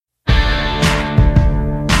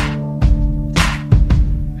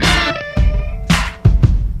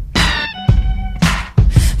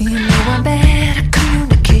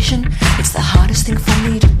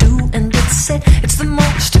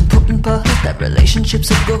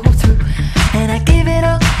relationships I go through, and I give it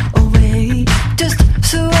all away just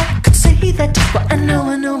so I could say that. But I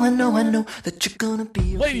know that you're gonna be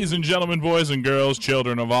okay. Ladies and gentlemen, boys and girls,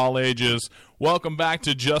 children of all ages, welcome back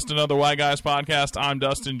to Just Another White Guys podcast. I'm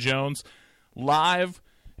Dustin Jones, live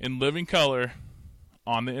in living color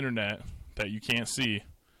on the internet that you can't see,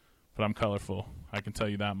 but I'm colorful. I can tell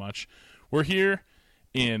you that much. We're here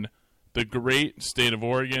in the great state of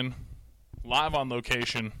Oregon, live on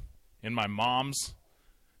location in my mom's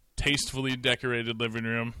tastefully decorated living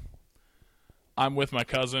room. I'm with my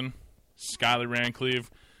cousin, Skylar Rancleve.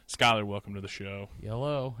 Skylar, welcome to the show.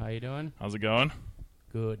 Hello, how you doing? How's it going?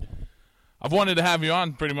 Good. I've wanted to have you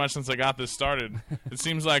on pretty much since I got this started. It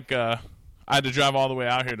seems like I had to drive all the way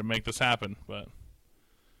out here to make this happen, but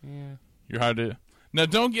Yeah. you're hard to... Now,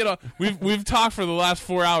 don't get all... We've talked for the last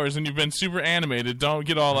 4 hours, and you've been super animated. Don't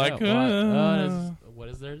get all like... What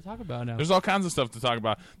is there to talk about now? There's all kinds of stuff to talk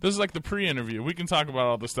about. This is like the pre-interview. We can talk about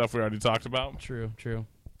all the stuff we already talked about. True.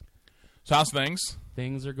 So how's things?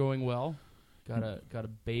 Things are going well. Got a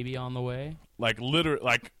baby on the way. Like, literally,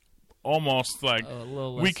 like, almost like A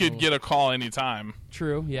little less we could get a call anytime.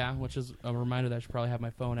 True, yeah, which is a reminder that I should probably have my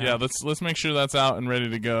phone out. Yeah, let's make sure that's out and ready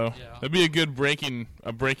to go. Yeah. That'd be a good breaking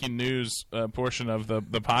news portion of the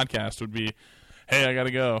podcast would be, hey, I got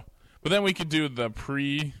to go. But then we could do the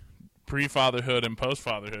pre-fatherhood and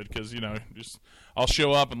post-fatherhood because, just I'll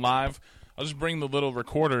show up and live. I'll just bring the little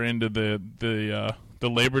recorder into the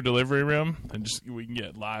labor delivery room and we can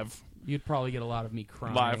get live You'd probably get a lot of me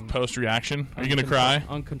crying. live post-reaction. Are you going to cry?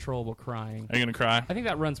 Uncontrollable crying. Are you going to cry? I think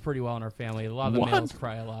that runs pretty well in our family. A lot of the What? males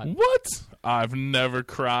cry a lot. What? I've never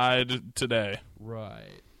cried today.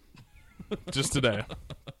 Right. Just today.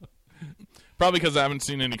 Probably because I haven't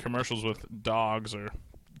seen any commercials with dogs or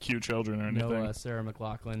cute children or anything. No, Sarah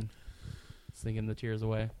McLachlan singing the tears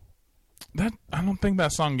away. I don't think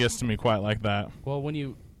that song gets to me quite like that. Well, when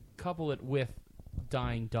you couple it with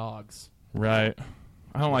dying dogs. Right.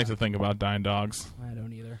 I don't like to think about dying dogs. I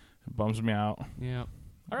don't either. It bums me out. Yeah.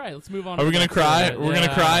 All right, let's move on. Are we going to cry? We're going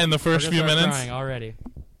to cry in the first few minutes? Crying already.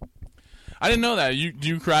 I didn't know that. Do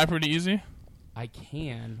you cry pretty easy? I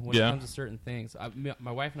can when it comes to certain things.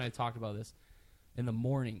 My wife and I talked about this in the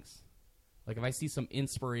mornings. Like if I see some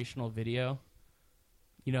inspirational video,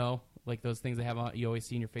 like those things you always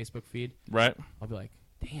see in your Facebook feed. Right. I'll be like,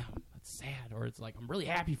 damn, that's sad. Or it's like, I'm really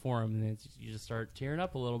happy for him. And you just start tearing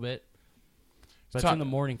up a little bit. But it's in the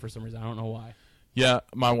morning for some reason. I don't know why. Yeah,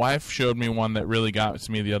 my wife showed me one that really got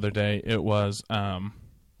to me the other day. It was a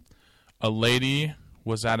lady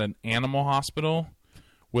was at an animal hospital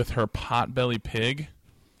with her potbelly pig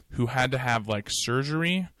who had to have like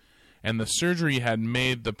surgery, and the surgery had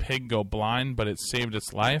made the pig go blind, but it saved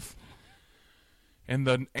its life. And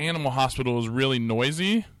the animal hospital was really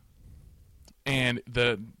noisy, and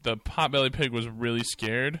the potbelly pig was really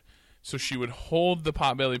scared. So she would hold the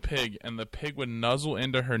potbelly pig, and the pig would nuzzle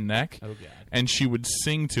into her neck, and she would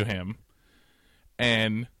sing to him.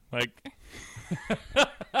 And, like,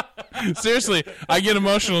 seriously, I get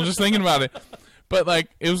emotional just thinking about it. But, like,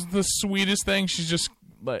 it was the sweetest thing. She's just,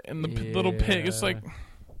 like, and the little pig, it's like,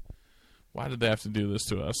 why did they have to do this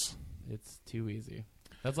to us? It's too easy.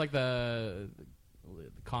 That's like the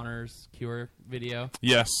Connor's Cure video.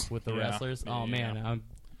 Yes. With the wrestlers. Oh, man, I'm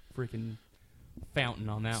freaking... fountain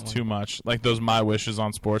on that one. Too much. Like those My Wishes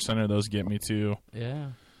on SportsCenter, those get me too. Yeah.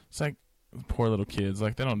 It's like poor little kids.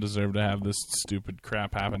 Like they don't deserve to have this stupid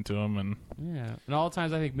crap happen to them. And yeah. And all the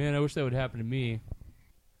times I think, man, I wish that would happen to me.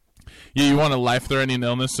 Yeah, you want a life-threatening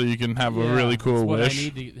illness so you can have a really cool wish. I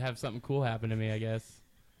need to have something cool happen to me, I guess.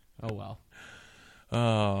 Oh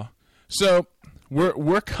well. So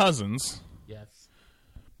we're cousins. Yes.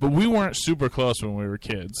 But we weren't super close when we were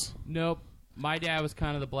kids. Nope. My dad was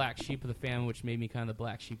kind of the black sheep of the family, which made me kind of the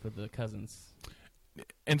black sheep of the cousins.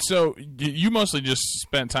 And so you mostly just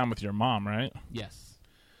spent time with your mom, right? Yes.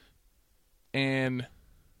 And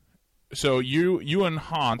so you and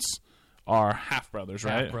Hans are half-brothers,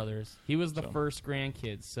 right? Half-brothers. He was the first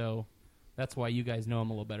grandkid, so that's why you guys know him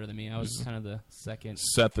a little better than me. I was kind of the second.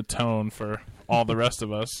 Set the tone for all the rest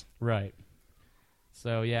of us. Right.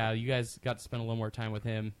 So, yeah, you guys got to spend a little more time with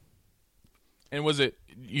him. And was it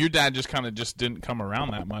your dad just kind of just didn't come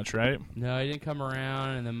around that much, right? No, he didn't come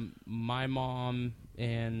around, and then my mom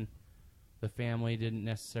and the family didn't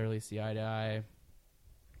necessarily see eye to eye.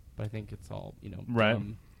 But I think it's all, right.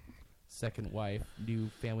 Second wife, new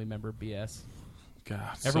family member BS.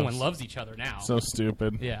 God, everyone loves each other now. So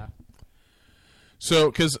stupid. Yeah.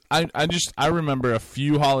 So, because I remember a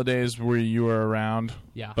few holidays where you were around,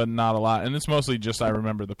 Yeah. but not a lot, and it's mostly just I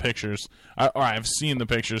remember the pictures, or I've seen the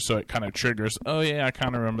pictures, so it kind of triggers. Oh yeah, I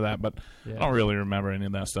kind of remember that, but Yeah. I don't really remember any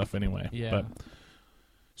of that stuff anyway. Yeah. But,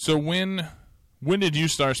 so when did you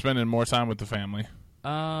start spending more time with the family?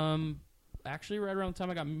 Actually, right around the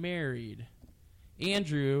time I got married,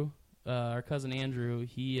 Andrew, our cousin Andrew,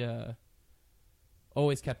 he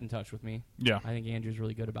always kept in touch with me. Yeah. I think Andrew's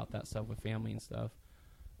really good about that stuff with family and stuff.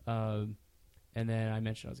 And then I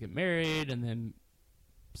mentioned I was getting married, and then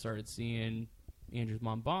started seeing Andrew's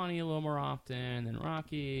mom, Bonnie, a little more often, and then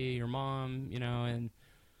Rocky, your mom, and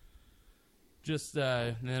just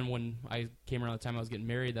and then when I came around the time I was getting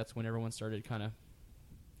married, that's when everyone started kind of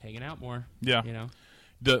hanging out more. Yeah.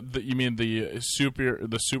 You mean the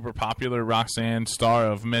super popular Roxanne, star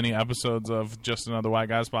of many episodes of Just Another White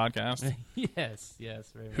Guys podcast? Yes,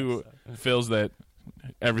 very much Who so. feels that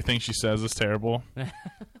everything she says is terrible?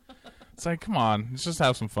 It's like, come on, let's just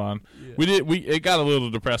have some fun. Yeah. It got a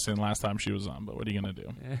little depressing last time she was on, but what are you gonna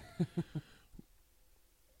do?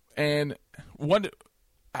 And what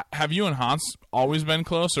have you and Hans always been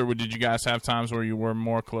close, or did you guys have times where you were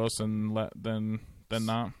more close than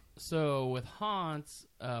not? So with Hans,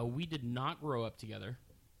 we did not grow up together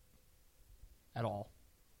at all,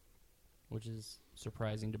 which is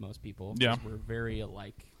surprising to most people. Yeah, we're very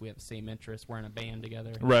alike. We have the same interests. We're in a band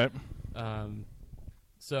together. Right.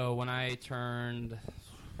 So when I turned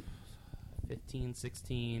 15,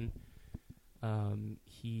 16,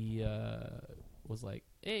 he was like,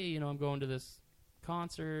 "Hey, I'm going to this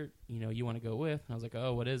concert. You want to go with?" And I was like,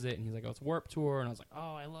 "Oh, what is it?" And he's like, "Oh, it's Warped Tour." And I was like,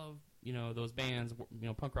 "Oh, I love those bands,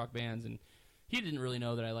 punk rock bands." And he didn't really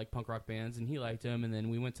know that I liked punk rock bands, and he liked them. And then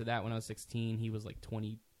we went to that when I was 16. He was like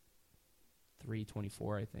 23,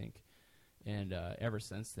 24, I think. And ever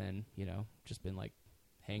since then, just been like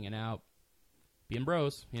hanging out, being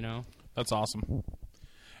bros, That's awesome.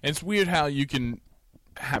 And it's weird how you can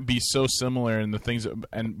be so similar in the things,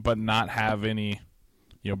 but not have any,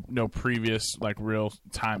 no previous like real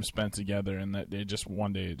time spent together, and that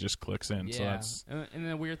one day it just clicks in. Yeah. So that's. And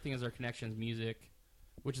the weird thing is our connection is music,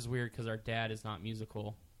 which is weird because our dad is not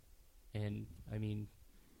musical, and I mean,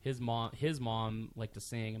 his mom liked to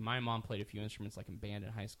sing, and my mom played a few instruments like in band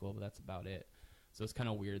in high school, but that's about it. So it's kind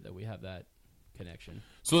of weird that we have that connection.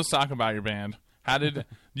 So let's talk about your band. How did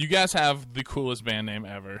you guys have the coolest band name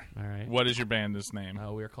ever? All right. What is your band's name?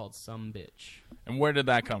 We are called Some Bitch. And where did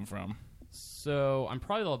that come from? So I'm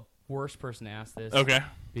probably the worst person to ask this. Okay.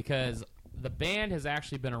 Because the band has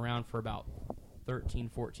actually been around for about 13,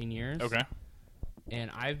 14 years. Okay. And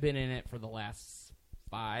I've been in it for the last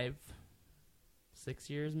 5, 6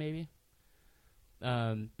 years maybe.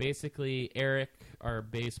 Basically, Eric, our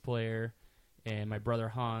bass player, and my brother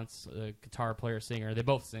Hans, a guitar player, singer, they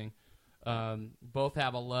both sing. Both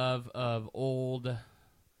have a love of old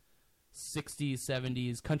 60s,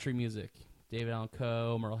 70s country music. David Allan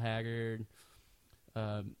Coe, Merle Haggard,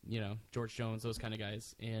 George Jones, those kind of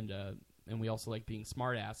guys. And we also like being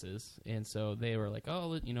smart asses. And so they were like,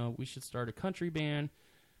 oh, we should start a country band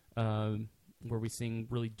where we sing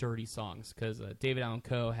really dirty songs. Because David Allan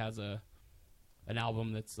Coe has an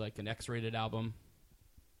album that's like an X-rated album.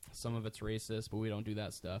 Some of it's racist, but we don't do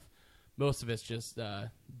that stuff. Most of it's just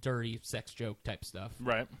dirty sex joke type stuff.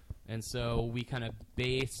 Right. And so we kind of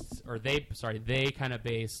based, they kind of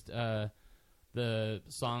based the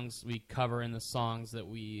songs we cover and the songs that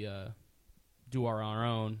we do on our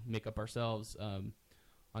own, make up ourselves,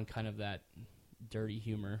 on kind of that dirty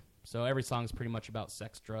humor. So every song is pretty much about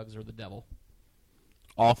sex, drugs, or the devil.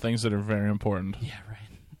 All things that are very important. Yeah,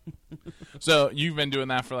 right. So you've been doing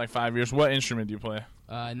that for like 5 years. What instrument do you play?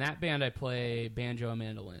 In that band, I play banjo and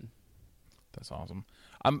mandolin. That's awesome.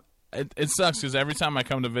 It sucks because every time I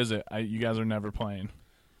come to visit, you guys are never playing.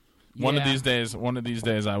 Yeah. One of these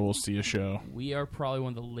days, I will see a show. We are probably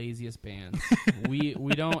one of the laziest bands. we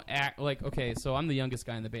don't act like, okay, so I'm the youngest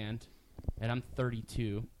guy in the band, and I'm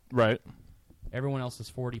 32. Right. Everyone else is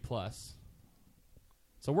 40 plus.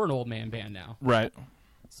 So we're an old man band now. Right.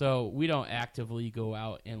 So we don't actively go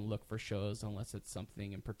out and look for shows unless it's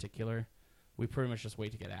something in particular. We pretty much just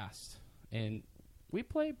wait to get asked. And we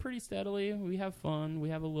play pretty steadily. We have fun. We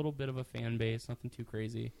have a little bit of a fan base, nothing too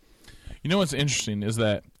crazy. You know what's interesting is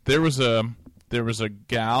that there was a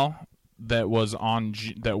gal that was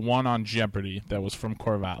that won on Jeopardy that was from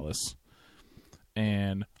Corvallis,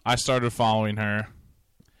 and I started following her,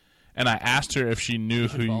 and I asked her if she knew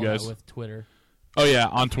who you guys. With Twitter. Oh yeah,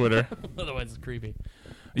 on Twitter. Otherwise, it's creepy.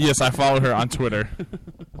 Yes, I follow her on Twitter.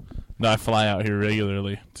 No, I fly out here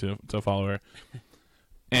regularly to follow her,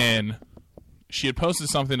 and she had posted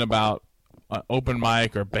something about open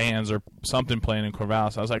mic or bands or something playing in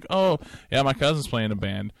Corvallis. I was like, oh yeah, my cousin's playing a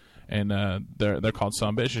band, and they're called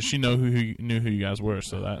Some Bitch, and she knew who you guys were.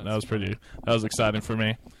 So that was exciting for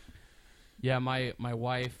me. Yeah, my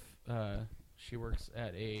wife, she works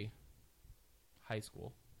at a high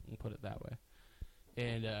school. We'll put it that way.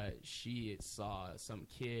 And she saw some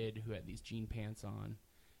kid who had these jean pants on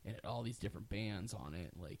and had all these different bands on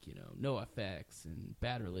it, like, NoFX and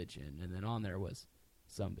Bad Religion, and then on there was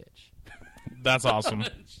Some Bitch. That's awesome.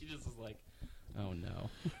 She just was like, oh no.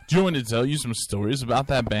 Do you want me to tell you some stories about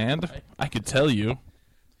that band? I could tell you.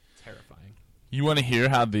 Terrifying. You want to hear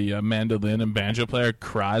how the mandolin and banjo player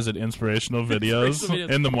cries at inspirational videos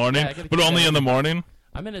in the morning, yeah, but only in the morning?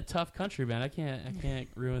 I'm in a tough country, man. I can't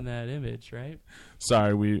ruin that image, right?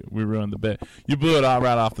 Sorry, we ruined the bit. You blew it all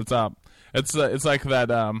right off the top. It's like that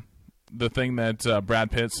the thing that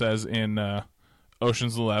Brad Pitt says in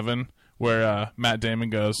Ocean's 11, where Matt Damon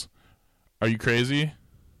goes, "Are you crazy,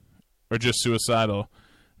 or just suicidal?"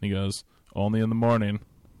 And he goes, "Only in the morning."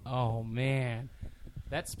 Oh man,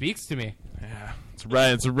 that speaks to me. Yeah, it's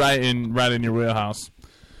right. It's right in your wheelhouse.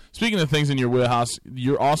 Speaking of things in your wheelhouse,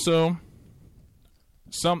 you're also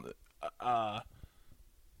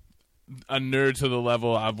a nerd to the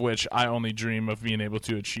level of which I only dream of being able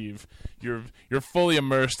to achieve. You're fully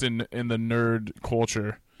immersed in the nerd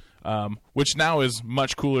culture, which now is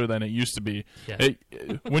much cooler than it used to be. Yeah.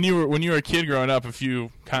 When you were a kid growing up, if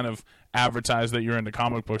you kind of advertised that you're into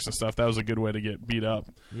comic books and stuff, that was a good way to get beat up.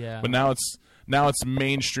 Yeah. But now it's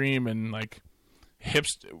mainstream, and like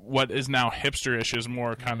what is now hipsterish is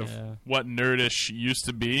more kind of what nerdish used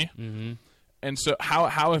to be. Mm-hmm. And so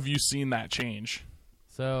how have you seen that change?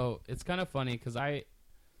 So it's kind of funny because I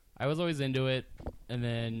was always into it, and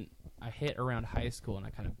then I hit around high school and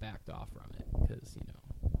I kind of backed off from it because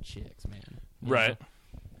chicks, man. Right.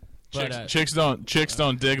 But, chicks don't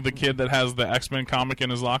dig the kid that has the X-Men comic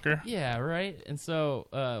in his locker. Yeah, right. And so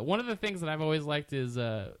one of the things that I've always liked is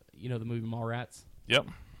the movie Mallrats. Yep.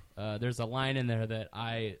 There's a line in there that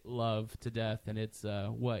I love to death, and it's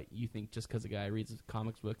what you think just because a guy reads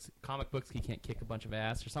comic books he can't kick a bunch of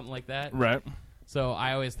ass or something like that. Right. So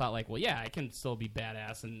I always thought like, well, yeah, I can still be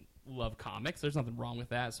badass and love comics. There's nothing wrong with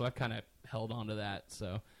that. So I've kind of held on to that.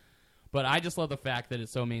 So, but I just love the fact that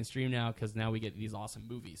it's so mainstream now because now we get these awesome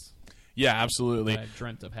movies. Yeah, absolutely. That I've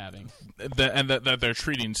dreamt of having. That they're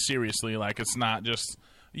treating seriously. Like it's not just,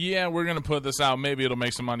 yeah, we're going to put this out. Maybe it'll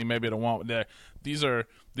make some money. Maybe it won't. The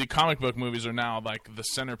comic book movies are now like the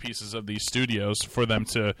centerpieces of these studios for them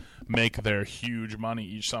to make their huge money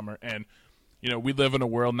each summer. And, we live in a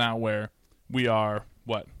world now where we are,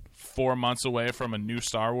 4 months away from a new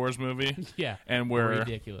Star Wars movie? Yeah. And we're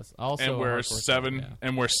ridiculous. Also,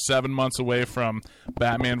 and we're 7 months away from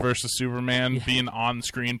Batman versus Superman being on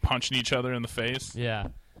screen punching each other in the face. Yeah.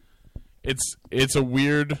 It's a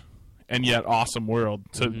weird and yet awesome world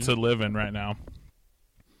to live in right now.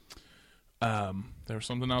 There was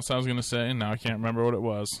something else I was going to say, and now I can't remember what it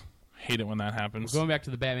was. Hate it when that happens. Going back to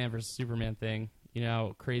the Batman versus Superman thing,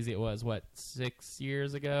 how crazy it was, 6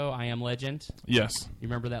 years ago, I Am Legend? Yes. You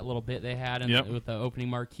remember that little bit they had with the opening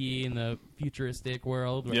marquee in the futuristic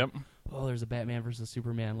world? Where, yep. Oh, there's a Batman versus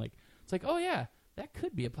Superman. It's like, oh, yeah, that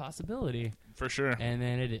could be a possibility. For sure. And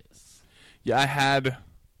then it is. Yeah, I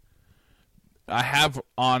have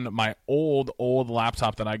on my old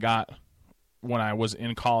laptop that I got when I was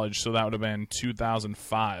in college, so that would have been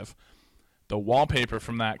 2005. The wallpaper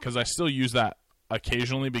from that, because I still use that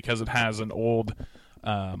occasionally because it has an old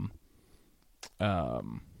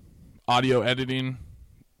audio editing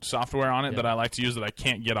software on it that I like to use that I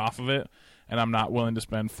can't get off of it, and I'm not willing to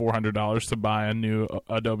spend $400 to buy a new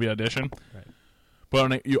Adobe Audition. Right. But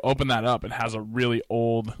when you open that up, it has a really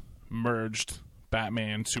old merged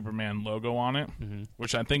Batman Superman logo on it,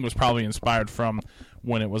 which I think was probably inspired from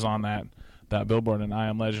when it was on that billboard in I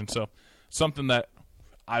Am Legend. So something that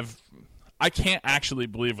I can't actually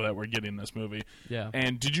believe that we're getting this movie. Yeah.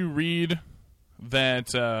 And did you read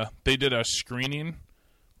that they did a screening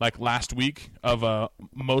last week of a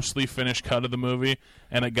mostly finished cut of the movie,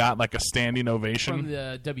 and it got a standing ovation from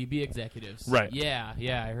the WB executives? Right. Yeah,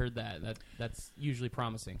 I heard that. That's usually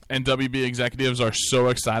promising. And WB executives are so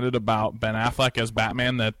excited about Ben Affleck as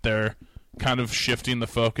Batman that they're kind of shifting the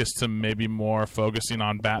focus to maybe more focusing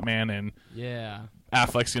on Batman, and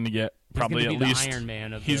Affleck's going to get probably at least Iron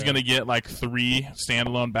Man he's going to get 3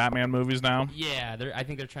 standalone Batman movies now. Yeah, I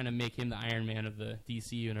think they're trying to make him the Iron Man of the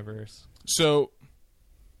DC universe. So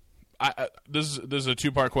this is a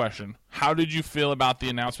 2-part question. How did you feel about the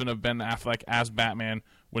announcement of Ben Affleck as Batman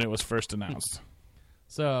when it was first announced?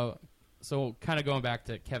 So kind of going back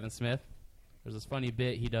to Kevin Smith, there's this funny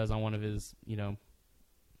bit he does on one of his,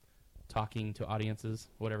 talking to audiences,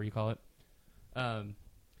 whatever you call it.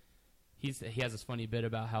 He has this funny bit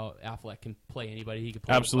about how Affleck can play anybody. He could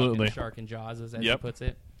play Absolutely. the shark in Jaws, as he puts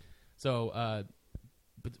it. So,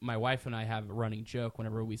 but my wife and I have a running joke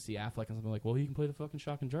whenever we see Affleck and something like, well, he can play the fucking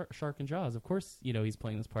shark in Jaws. Of course, he's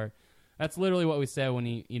playing this part. That's literally what we said when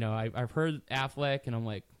he, I've heard Affleck, and I'm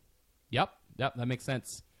like, yep, that makes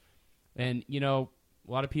sense. And, a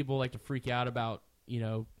lot of people like to freak out about,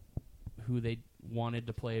 who they wanted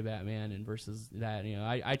to play Batman and versus that.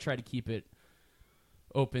 I try to keep it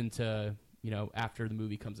open to, after the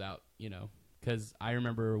movie comes out, because I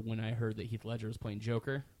remember when I heard that Heath Ledger was playing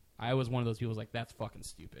Joker, I was one of those people who was like, that's fucking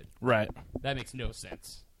stupid. Right. That makes no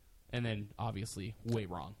sense. And then, obviously, way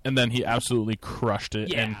wrong. And then he absolutely crushed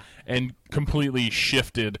it and completely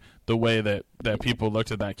shifted the way that people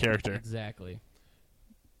looked at that character. Exactly.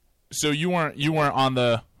 So you weren't on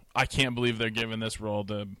the, I can't believe they're giving this role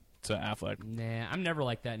to Affleck. Nah, I'm never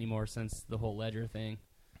like that anymore since the whole Ledger thing.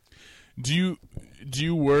 Do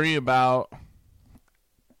you worry about...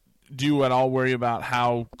 Do you at all worry about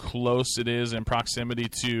how close it is in proximity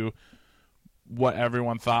to what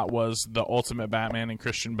everyone thought was the ultimate Batman and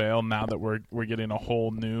Christian Bale now that we're getting a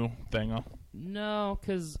whole new thing? No,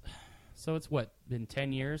 because... So it's been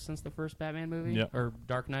 10 years since the first Batman movie? Yep. Or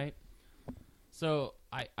Dark Knight? So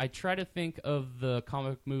I try to think of the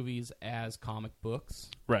comic movies as comic books.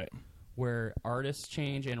 Right. Where artists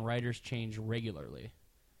change and writers change regularly.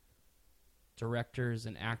 Directors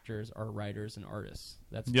and actors are writers and artists.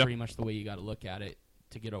 That's pretty much the way you got to look at it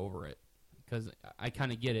to get over it. Because I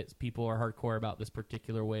kind of get it. People are hardcore about this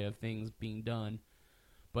particular way of things being done.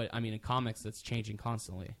 But, I mean, in comics, it's changing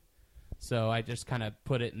constantly. So I just kind of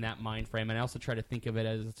put it in that mind frame. And I also try to think of it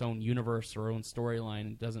as its own universe or own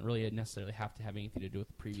storyline. It doesn't really necessarily have to have anything to do with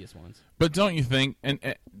the previous ones. But don't you think, and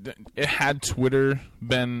it had Twitter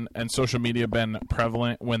been and social media been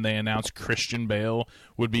prevalent when they announced Christian Bale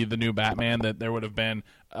would be the new Batman, that there would have been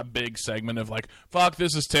a big segment of like, fuck,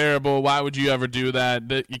 this is terrible. Why would you ever do that?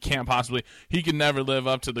 That you can't possibly. He can never live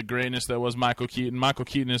up to the greatness that was Michael Keaton. Michael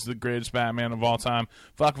Keaton is the greatest Batman of all time.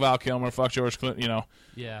 Fuck Val Kilmer. Fuck George Clooney.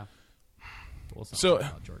 Yeah. Well, so,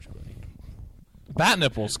 about George Clooney. Bat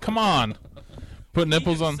nipples, come on. Put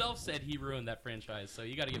nipples on. He himself said he ruined that franchise, so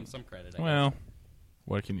you got to give him some credit. Well,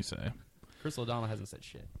 what can you say? Chris O'Donnell hasn't said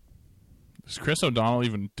shit. Does Chris O'Donnell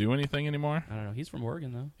even do anything anymore? I don't know. He's from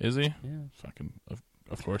Oregon, though. Is he? Yeah. Fucking,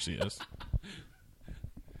 of course he is.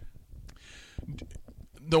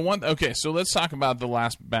 Okay, so let's talk about the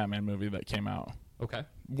last Batman movie that came out. Okay.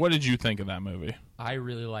 What did you think of that movie? I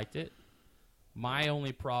really liked it. My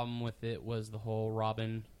only problem with it was the whole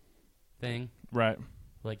Robin thing. Right.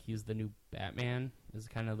 Like, he's the new Batman is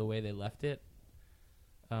kind of the way they left it.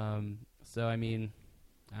 So, I mean,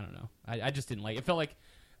 I don't know. I just didn't like it. It felt like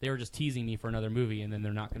they were just teasing me for another movie, and then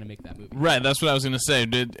they're not going to make that movie. Right, that's what I was going to say.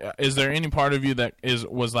 Is there any part of you that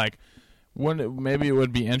was like, maybe it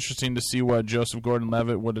would be interesting to see what Joseph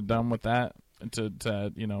Gordon-Levitt would have done with that?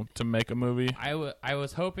 To make a movie. I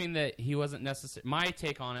was hoping that he wasn't necessarily. My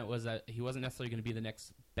take on it was that he wasn't necessarily going to be the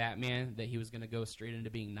next Batman. That he was going to go straight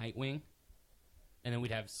into being Nightwing, and then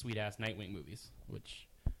we'd have sweet ass Nightwing movies,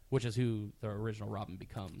 which is who the original Robin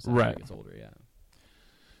becomes. As he gets older, yeah.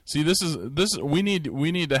 See, this we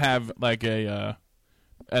need to have like an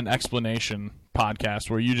explanation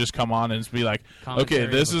podcast where you just come on and be like, okay,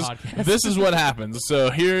 this is what happens.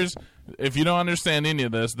 So if you don't understand any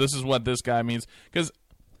of this, this is what this guy means. Because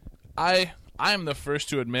I am the first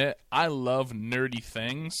to admit I love nerdy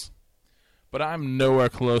things, but I'm nowhere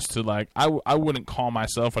close to like I wouldn't call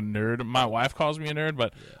myself a nerd. My wife calls me a nerd,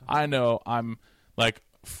 but I know I'm like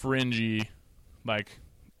fringy, like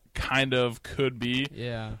kind of could be.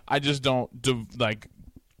 Yeah. I just don't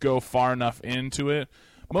go far enough into it.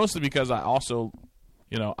 Mostly because I also,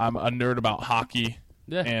 I'm a nerd about hockey,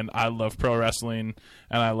 and I love pro wrestling,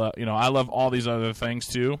 and I love all these other things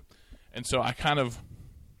too, and so I kind of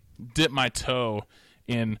dip my toe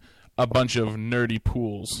in a bunch of nerdy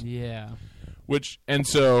pools. Yeah. And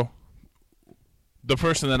so the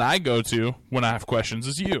person that I go to when I have questions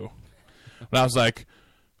is you. And I was like,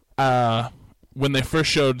 when they first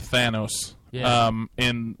showed Thanos,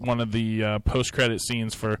 in one of the post-credit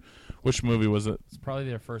scenes for. Which movie was it? It's probably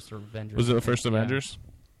their first Avengers. Was it the first Avengers?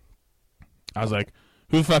 I was like,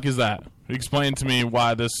 who the fuck is that? Explain to me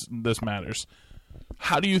why this matters.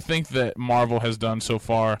 How do you think that Marvel has done so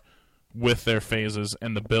far with their phases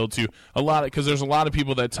and the build to because there's a lot of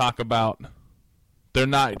people that talk about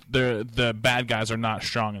the bad guys are not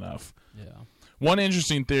strong enough. Yeah. One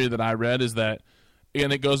interesting theory that I read is that,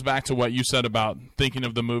 and it goes back to what you said about thinking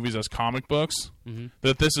of the movies as comic books,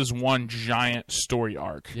 that this is one giant story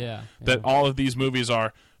arc. Yeah. That all of these movies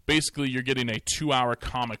are basically you're getting a 2-hour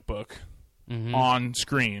comic book on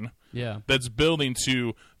screen that's building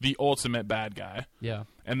to the ultimate bad guy. Yeah.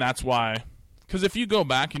 And that's why, because if you go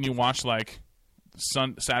back and you watch like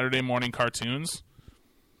Saturday morning cartoons,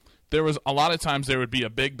 there was a lot of times there would be a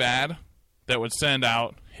big bad that would send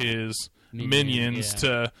out his minions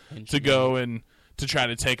to go and to try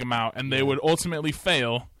to take him out, and they would ultimately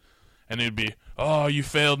fail, and it'd be, oh, you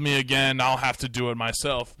failed me again, I'll have to do it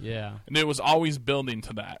myself. Yeah. And it was always building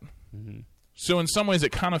to that. So in some ways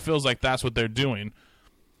it kind of feels like that's what they're doing.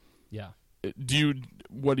 Yeah.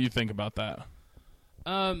 What do you think about that?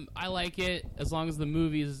 I like it as long as the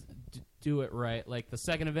movies do it right. Like the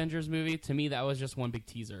second Avengers movie, to me that was just one big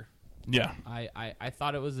teaser. Yeah. I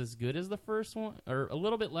thought it was as good as the first one, or a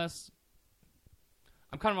little bit less.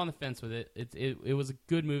 I'm kind of on the fence with it. It was a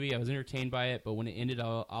good movie. I was entertained by it, but when it ended,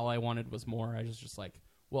 all I wanted was more. I was just like,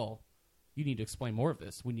 well, you need to explain more of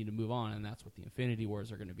this. We need to move on, and that's what the Infinity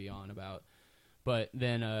Wars are going to be on about. But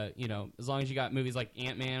then, as long as you got movies like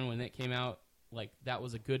Ant-Man when it came out, like that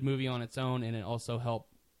was a good movie on its own, and it also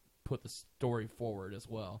helped put the story forward as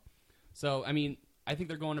well. So, I mean, I think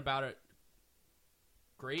they're going about it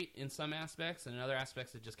great in some aspects, and in other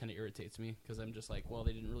aspects it just kind of irritates me because I'm just like, well,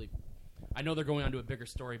 they didn't really... I know they're going on to a bigger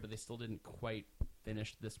story, but they still didn't quite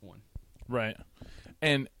finish this one. Right.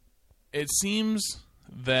 And it seems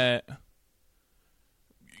that...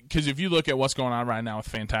 Because if you look at what's going on right now with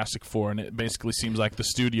Fantastic Four, and it basically seems like the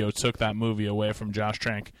studio took that movie away from Josh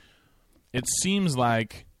Trank, it seems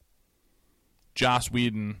like Joss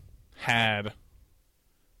Whedon had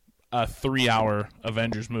a 3-hour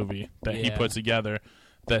Avengers movie that he put together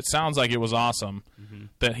that sounds like it was awesome,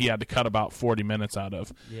 that he had to cut about 40 minutes out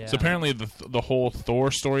of. Yeah. So apparently the whole Thor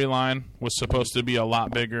storyline was supposed to be a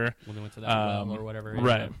lot bigger. When they went to that well or whatever.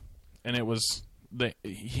 Right. And it was...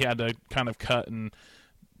 he had to kind of cut and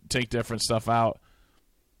take different stuff out.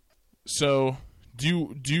 So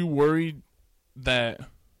do you worry that...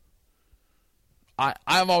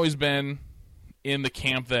 I've always been in the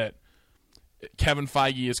camp that Kevin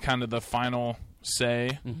Feige is kind of the final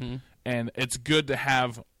say, and it's good to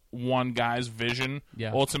have one guy's vision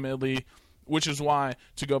ultimately, which is why,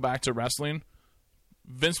 to go back to wrestling,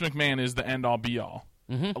 Vince McMahon is the end-all be-all.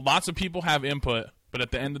 Lots of people have input, but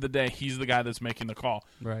at the end of the day, he's the guy that's making the call.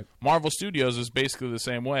 Right. Marvel Studios is basically the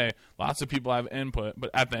same way. Lots of people have input,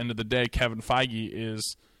 but at the end of the day, Kevin Feige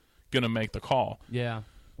is going to make the call. Yeah.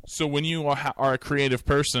 So when you are a creative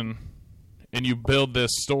person and you build this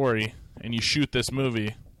story and you shoot this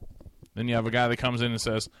movie, then you have a guy that comes in and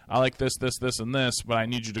says, I like this, this, this, and this, but I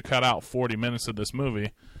need you to cut out 40 minutes of this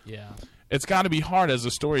movie. Yeah. It's got to be hard as a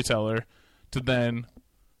storyteller to then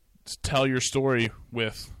tell your story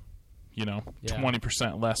with,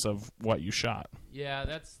 20% less of what you shot. Yeah,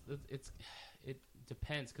 it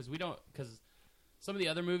depends because some of the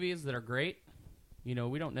other movies that are great, we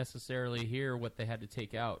don't necessarily hear what they had to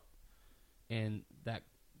take out, and that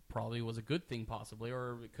probably was a good thing possibly,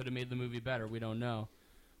 or it could have made the movie better. We don't know.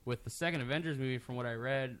 With the second Avengers movie, from what I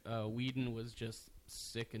read, Whedon was just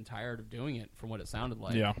sick and tired of doing it, from what it sounded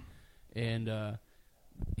like. Yeah. And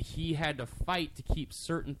he had to fight to keep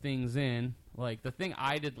certain things in. Like, the thing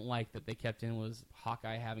I didn't like that they kept in was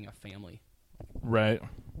Hawkeye having a family. Right.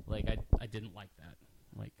 Like, I didn't like that.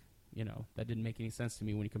 Like, that didn't make any sense to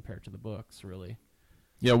me when you compare it to the books, really.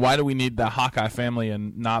 Yeah, why do we need the Hawkeye family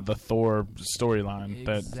and not the Thor storyline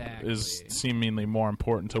that is seemingly more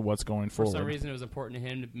important to what's going forward? For some reason, it was important to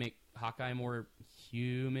him to make Hawkeye more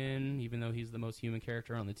human, even though he's the most human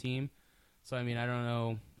character on the team. So, I mean, I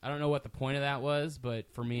don't know what the point of that was,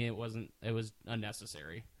 but for me, it was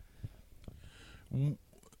unnecessary.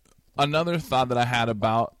 Another thought that I had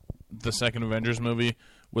about the second Avengers movie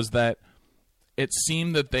was that it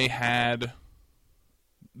seemed that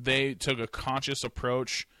they took a conscious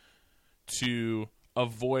approach to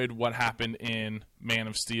avoid what happened in Man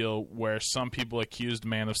of Steel, where some people accused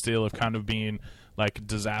Man of Steel of kind of being like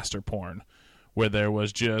disaster porn, where there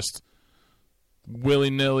was just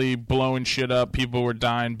willy-nilly blowing shit up, people were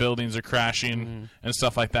dying, buildings are crashing, and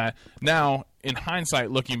stuff like that. Now, in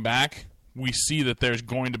hindsight, looking back, we see that there's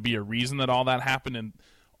going to be a reason that all that happened, and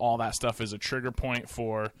all that stuff is a trigger point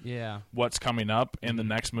for what's coming up in the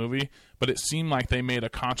next movie. But it seemed like they made a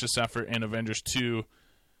conscious effort in Avengers 2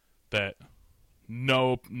 that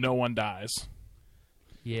no one dies.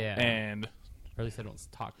 Yeah. And... or at least they don't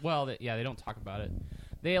talk... Well, they don't talk about it.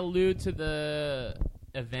 They allude to the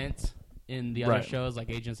event in the other shows, like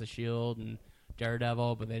Agents of S.H.I.E.L.D. and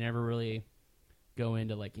Daredevil, but they never really go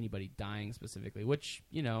into like anybody dying specifically, which,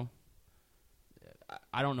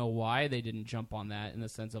 I don't know why they didn't jump on that in the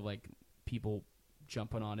sense of like people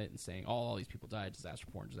jumping on it and saying, oh, all these people died, disaster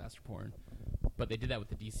porn. But they did that with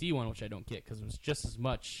the DC one, which I don't get because it was just as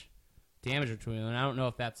much damage between them. And I don't know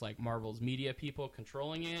if that's like Marvel's media people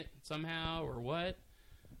controlling it somehow or what.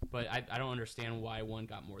 But I don't understand why one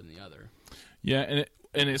got more than the other. Yeah,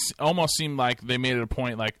 and it almost seemed like they made it a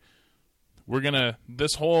point like we're gonna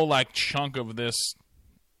this whole like chunk of this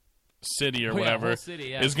city or whatever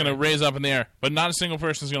is gonna raise up in the air, but not a single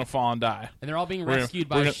person is gonna fall and die. And they're all being rescued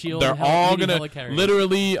by S.H.I.E.L.D. They're all gonna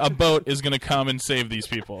literally a boat is gonna come and save these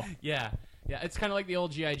people. Yeah, it's kind of like the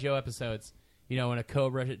old G.I. Joe episodes. You know, when a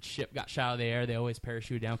Cobra ship got shot out of the air, they always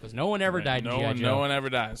parachute down because no one ever died in G.I. Joe. No one ever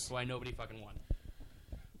dies. That's why nobody fucking won.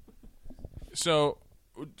 So,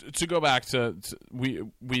 to go back to we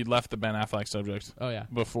left the Ben Affleck subject. Oh yeah.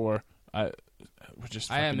 Before we're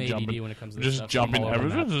just I am ADD jumping, when it comes to just stuff, jumping.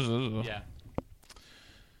 Yeah.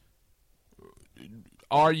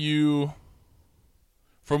 Are you,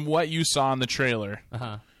 from what you saw in the trailer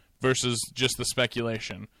versus just the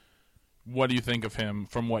speculation? What do you think of him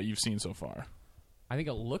from what you've seen so far? I think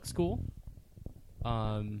it looks cool.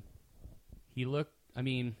 I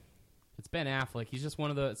mean, it's Ben Affleck. He's just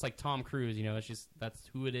one of the. It's like Tom Cruise, you know. It's just that's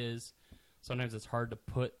who it is. Sometimes it's hard to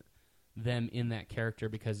put them in that character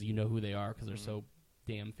because you know who they are because they're so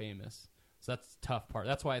damn famous. So that's the tough part.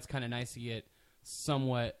 That's why it's kind of nice to get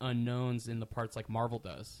somewhat unknowns in the parts like Marvel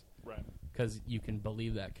does, right? Because you can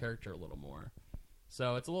believe that character a little more.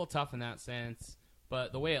 So it's a little tough in that sense.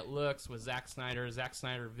 But the way it looks with Zack Snyder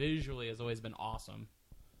visually has always been awesome.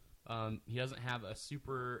 He doesn't have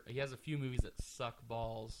he has a few movies that suck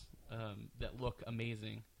balls that look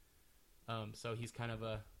amazing. So he's kind of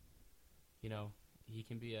he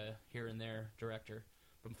can be a here and there director.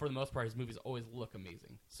 But for the most part, his movies always look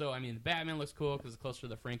amazing. So, I mean, the Batman looks cool because it's closer to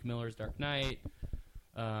the Frank Miller's Dark Knight.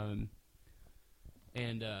 And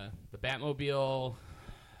the Batmobile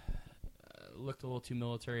looked a little too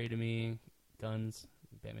military to me. Guns.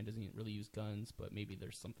 Batman doesn't really use guns, but maybe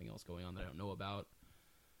there's something else going on that I don't know about.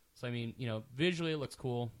 So, I mean, visually it looks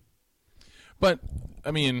cool. But,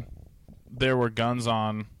 I mean, there were guns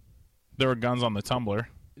on the Tumbler.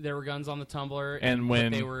 There were guns on the Tumbler. And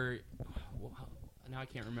when they were... Now I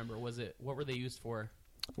can't remember. What were they used for?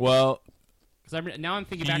 Well... Because now I'm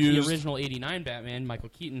thinking back to the original 89 Batman, Michael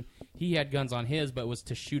Keaton. He had guns on his, but it was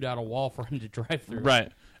to shoot out a wall for him to drive through.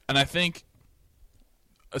 Right. And I think...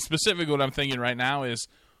 Specifically, what I'm thinking right now is,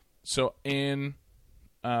 so in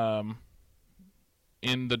The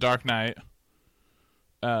Dark Knight,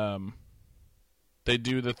 they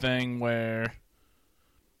do the thing where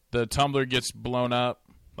the tumbler gets blown up.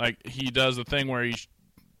 Like he does the thing where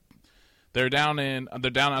they're down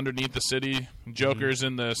underneath the city. Joker's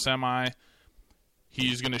in the semi.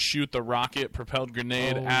 He's gonna shoot the rocket propelled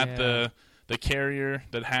grenade at the carrier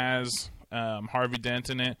that has Harvey Dent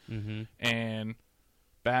in it, and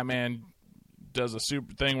Batman does a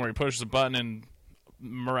super thing where he pushes a button and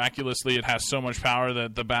miraculously it has so much power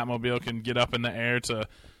that the Batmobile can get up in the air to,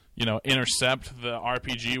 intercept the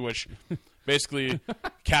RPG, which basically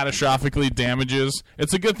catastrophically damages.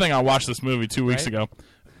 It's a good thing I watched this movie 2 weeks ago.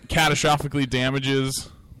 Catastrophically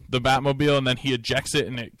damages the Batmobile, and then he ejects it,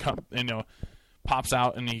 and it pops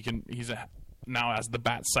out, and he's now has the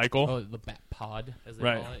Bat Cycle. Oh, the Bat Pod, as they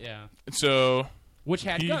call it. Yeah. So. Which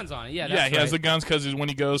had guns on it. Yeah, that's he has the guns because when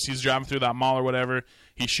he's driving through that mall or whatever,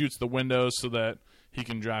 he shoots the windows so that he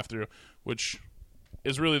can drive through, which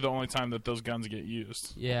is really the only time that those guns get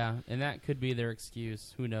used. Yeah, and that could be their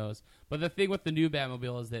excuse. Who knows? But the thing with the new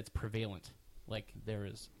Batmobile is that it's prevalent. Like, there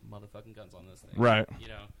is motherfucking guns on this thing. Right.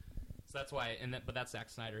 So that's why, but that's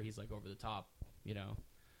Zack Snyder. He's, like, over the top,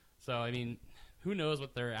 So, I mean, who knows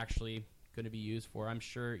what they're actually going to be used for. I'm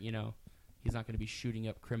sure, he's not going to be shooting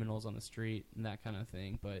up criminals on the street and that kind of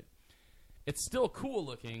thing. But it's still cool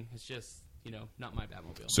looking. It's just, not my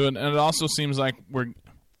Batmobile. So, and it also seems like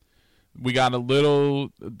we got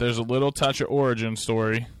there's a little touch of origin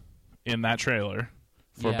story in that trailer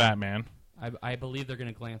for Batman. I believe they're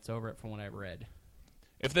going to glance over it from what I've read.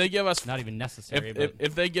 If they give us... Not even necessary,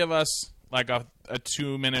 if they give us like a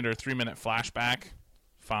 2-minute or 3-minute flashback,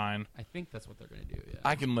 fine. I think that's what they're going to do, yeah.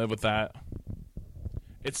 I can live with that.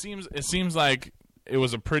 It seems like it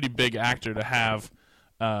was a pretty big actor to have.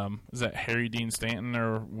 Is that Harry Dean Stanton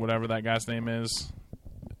or whatever that guy's name is,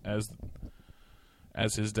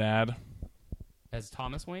 as his dad? As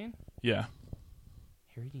Thomas Wayne? Yeah.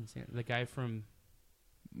 Harry Dean Stanton, the guy from.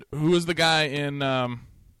 Who was the guy in?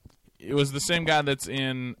 It was the same guy that's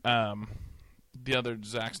in the other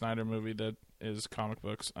Zack Snyder movie that is comic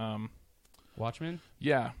books. Watchmen?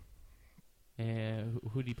 Yeah. And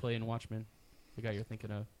who did he play in Watchmen? The guy you're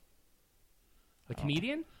thinking of. The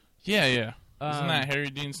comedian? Yeah. Isn't that Harry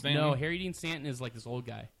Dean Stanton? No, Harry Dean Stanton is like this old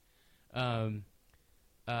guy.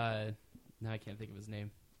 Now I can't think of his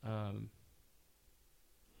name.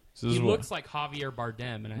 So he looks like Javier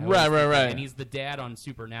Bardem, and right. And he's the dad on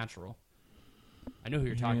Supernatural. I know who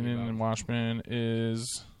you're talking about. And Watchmen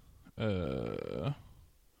is, where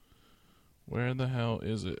the hell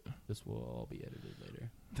is it? This will all be edited later.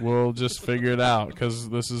 We'll just figure it out because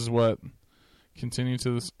this is what continue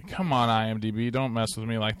to this. Come on, IMDb, don't mess with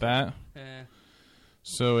me like that.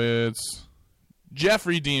 So it's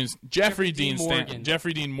Jeffrey Dean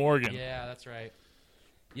Morgan. Yeah, that's right.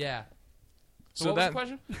 Yeah. So what was the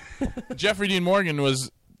question? Jeffrey Dean Morgan was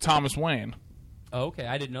Thomas Wayne. Oh, okay.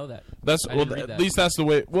 I didn't know that. At least that's the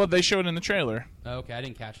way. Well, they showed it in the trailer. Oh, okay, I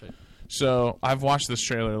didn't catch it. So I've watched this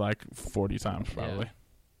trailer like 40 times probably. Yeah.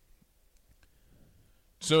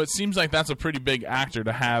 So it seems like that's a pretty big actor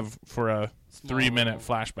to have for a 3-minute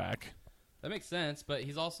flashback. That makes sense, but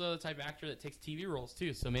he's also the type of actor that takes TV roles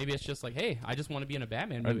too. So maybe it's just like, hey, I just want to be in a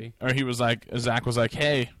Batman movie. Or he was like, Zach was like,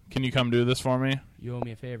 hey, can you come do this for me? You owe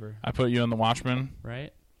me a favor. I put you in The Watchmen.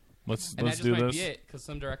 Right. Let's that just do might this. be it, because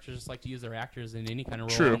some directors just like to use their actors in any kind of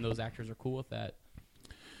role, True. and those actors are cool with that.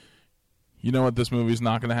 You know what this movie's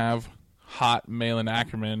not going to have? Hot Malin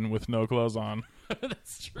Ackerman with no clothes on.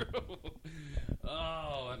 That's true.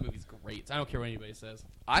 Oh, that movie's great. I don't care what anybody says.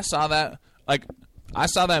 I saw that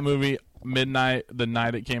movie midnight the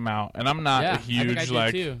night it came out, and I'm not a huge I think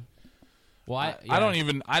I did too. Well,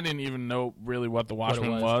 I didn't even know really what The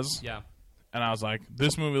Watchmen was. Yeah. And I was like,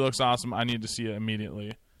 this movie looks awesome. I need to see it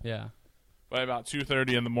immediately. Yeah. By about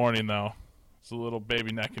 2:30 in the morning, though, it's a little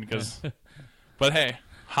baby necking because. But hey,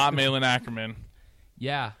 Hot Malin Ackerman.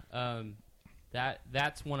 Yeah.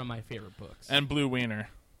 That's one of my favorite books. And Blue Wiener.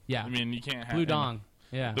 Yeah. I mean, you can't have Blue Dong.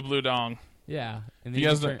 Yeah. The Blue Dong. Yeah. And if you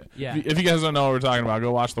guys don't know what we're talking about,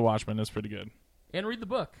 go watch The Watchmen. It's pretty good. And read the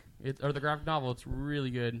book or the graphic novel. It's really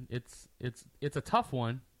good. It's a tough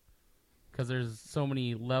one because there's so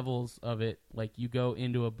many levels of it. Like you go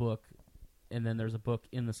into a book, and then there's a book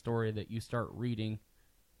in the story that you start reading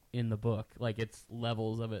in the book. Like it's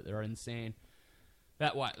levels of it that are insane.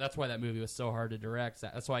 That's why that movie was so hard to direct.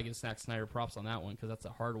 That's why I give Zack Snyder props on that one because that's a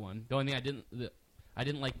hard one. The only thing I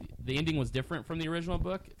didn't like the ending was different from the original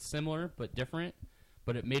book. It's similar but different,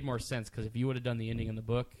 but it made more sense because if you would have done the ending in the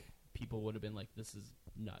book, people would have been like, "This is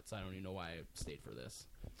nuts. I don't even know why I stayed for this."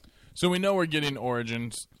 So we know we're getting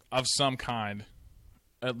origins of some kind,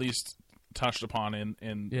 at least touched upon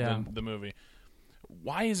in the movie.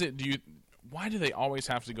 Why is it? Why do they always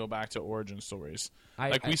have to go back to origin stories?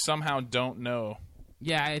 We somehow don't know.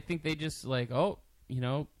 Yeah, I think they just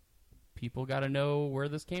people got to know where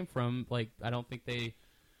this came from. Like, I don't think they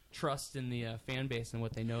trust in the fan base and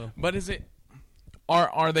what they know. But is it?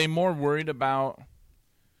 Are they more worried about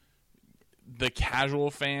the casual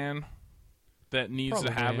fan that needs to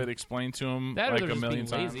have it explained to them like a million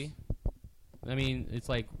times? Lazy. I mean, it's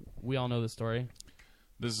like we all know the story.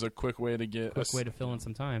 This is a quick way to fill in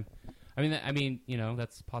some time. I mean,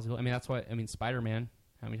 that's possible. I mean, that's why. I mean, Spider-Man.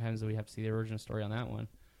 How many times do we have to see the origin story on that one?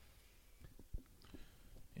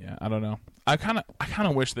 Yeah, I don't know. I kind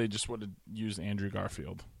of wish they just would have used Andrew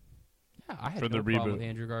Garfield. Yeah, I had no problem with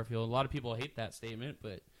Andrew Garfield. A lot of people hate that statement,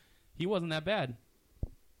 but he wasn't that bad.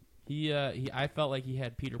 I felt like he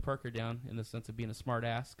had Peter Parker down in the sense of being a smart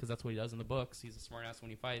ass because that's what he does in the books. He's a smart ass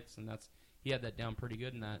when he fights, and he had that down pretty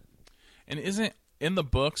good in that. And in the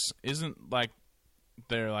books like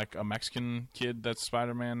they're like a Mexican kid that's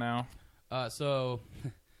Spider-Man now? So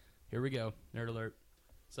here we go, nerd alert.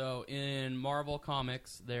 So in Marvel Comics,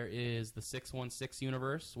 there is the 616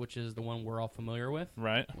 universe, which is the one we're all familiar with,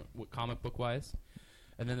 right? Comic book wise,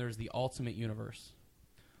 and then there's the Ultimate Universe.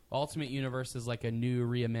 Ultimate Universe is like a new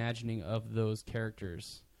reimagining of those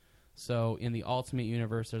characters. So in the Ultimate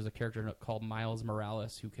Universe, there's a character called Miles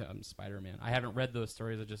Morales who becomes Spider-Man. I haven't read those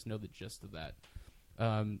stories; I just know the gist of that.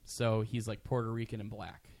 So he's like Puerto Rican and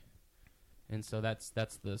black. And so that's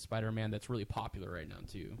the Spider-Man that's really popular right now,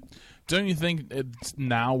 too. Don't you think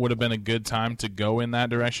now would have been a good time to go in that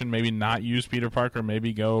direction? Maybe not use Peter Parker,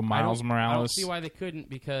 maybe go Miles Morales? I don't see why they couldn't,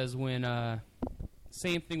 because when...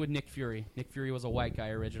 same thing with Nick Fury. Nick Fury was a white guy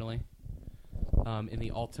originally. In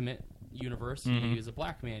the Ultimate Universe, he was a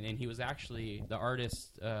black man, and he was actually... The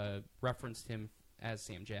artist referenced him as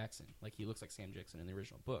Sam Jackson. Like, he looks like Sam Jackson in the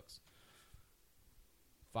original books.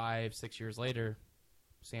 5-6 years later...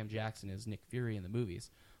 Sam Jackson is Nick Fury in the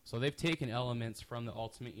movies. So they've taken elements from the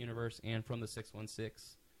Ultimate Universe and from the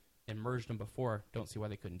 616 and merged them before. Don't see why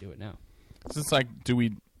they couldn't do it now. So it's like, do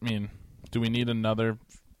we need another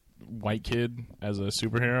white kid as a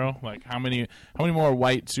superhero? Like, how many more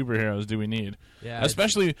white superheroes do we need? Yeah,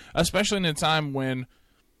 especially in a time when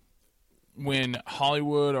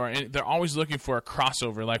Hollywood they're always looking for a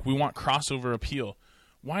crossover. Like, we want crossover appeal.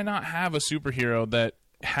 why not have a superhero that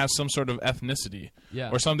has some sort of ethnicity,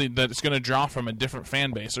 Yeah. or something that's going to draw from a different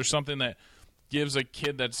fan base, or something that gives a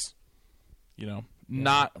kid that's,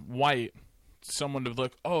 not white, someone to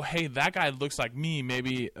look, oh, hey, that guy looks like me.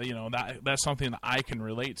 Maybe, that's something that I can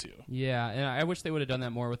relate to. Yeah, and I wish they would have done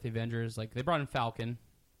that more with the Avengers. Like, they brought in Falcon,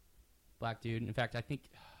 black dude. In fact, I think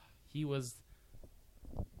he was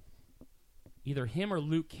either him or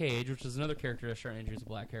Luke Cage, which is another character that Sharon Andrews is a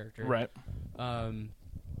black character. Right.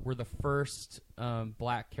 Were the first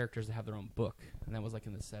black characters to have their own book, and that was like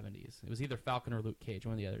in the 70s. It was either Falcon or Luke Cage,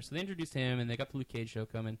 one or the other. So they introduced him, and they got the Luke Cage show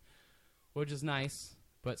coming, which is nice,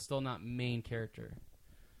 but still not main character.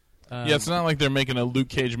 Yeah, it's not like they're making a Luke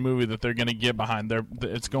Cage movie that they're going to get behind.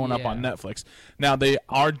 It's going up on Netflix. Now, they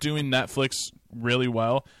are doing Netflix really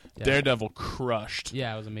well. Yeah. Daredevil crushed.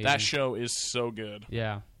 Yeah, it was amazing. That show is so good.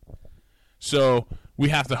 Yeah. So we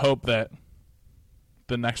have to hope that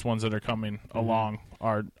the next ones that are coming along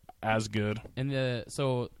are as good. And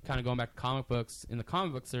so kind of going back to comic books, in the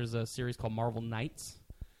comic books there's a series called Marvel Knights,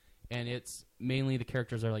 and it's mainly the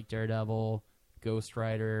characters are like Daredevil, Ghost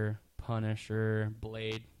Rider, Punisher,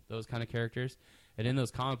 Blade, those kind of characters. And in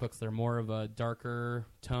those comic books they're more of a darker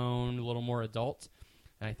tone, a little more adult.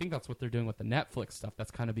 And I think that's what they're doing with the Netflix stuff.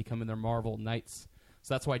 That's kind of becoming their Marvel Knights.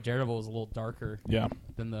 So that's why Daredevil is a little darker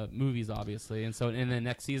than the movies, obviously. And so in the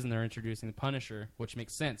next season, they're introducing the Punisher, which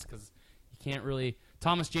makes sense because you can't really...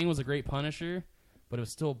 Thomas Jane was a great Punisher, but it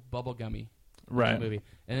was still bubblegummy. Right. Movie.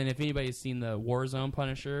 And then if anybody's seen the Warzone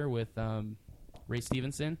Punisher with Ray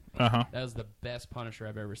Stevenson, that was the best Punisher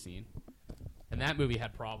I've ever seen. And that movie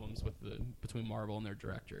had problems with between Marvel and their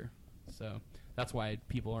director. So that's why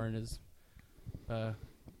people aren't as...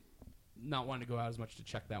 not wanting to go out as much to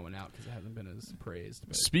check that one out because it hasn't been as praised.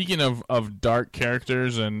 But. Speaking of dark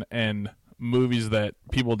characters and movies that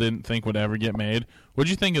people didn't think would ever get made, what'd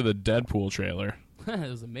you think of the Deadpool trailer? It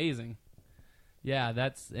was amazing. Yeah,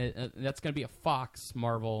 that's going to be a Fox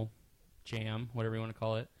Marvel jam, whatever you want to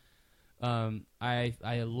call it.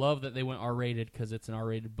 I love that they went R-rated because it's an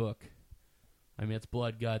R-rated book. I mean, it's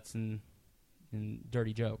blood, guts, and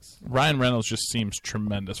dirty jokes. Ryan Reynolds just seems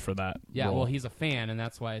tremendous for that. Yeah, role. well, he's a fan, and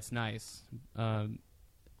that's why it's nice.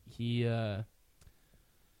 He's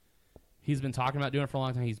been talking about doing it for a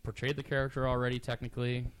long time. He's portrayed the character already,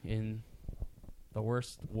 technically, in the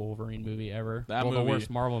worst Wolverine movie ever. The worst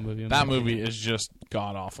Marvel movie. That movie is just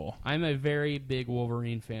god-awful. I'm a very big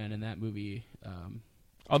Wolverine fan, and that movie...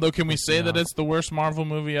 although, can we say that it's the worst Marvel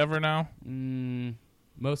movie ever now?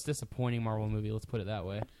 Most disappointing Marvel movie, let's put it that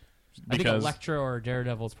way. I think Elektra or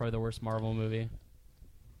Daredevil is probably the worst Marvel movie.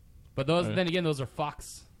 But then again, those are Fox.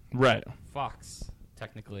 Right. Fox,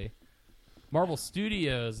 technically. Marvel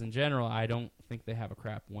Studios, in general, I don't think they have a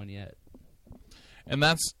crap one yet. And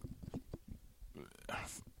that's...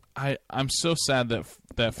 I'm so sad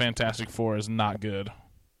that Fantastic Four is not good.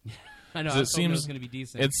 I know, I thought it was going to be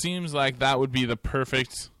decent. It seems like that would be the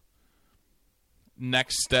perfect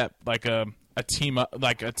next step, like a team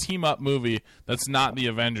up movie that's not the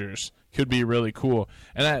Avengers could be really cool.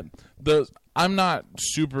 And I'm not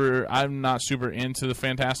super into the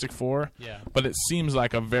Fantastic Four, but it seems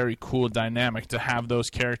like a very cool dynamic to have those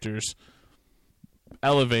characters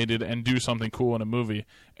elevated and do something cool in a movie.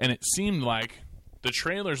 And it seemed like the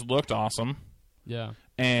trailers looked awesome. Yeah.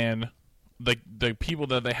 And the people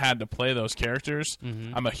that they had to play those characters,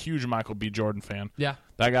 I'm a huge Michael B. Jordan fan. Yeah.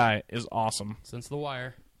 That guy is awesome. Since The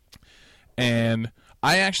Wire. And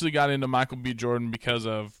I actually got into Michael B. Jordan because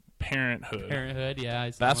of Parenthood. Parenthood, yeah.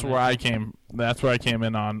 That's where I came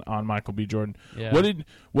in on Michael B. Jordan. Yeah.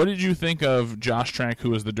 What did you think of Josh Trank,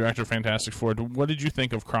 who was the director of Fantastic Four? What did you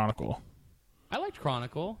think of Chronicle? I liked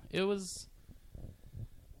Chronicle. It's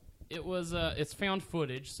found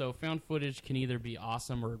footage, so found footage can either be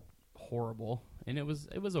awesome or horrible, and it was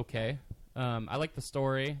okay. I liked the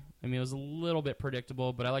story. I mean, it was a little bit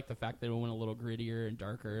predictable, but I like the fact that it went a little grittier and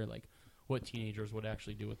darker, like what teenagers would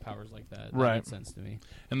actually do with powers like that. That made sense to me.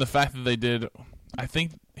 And the fact that they did, I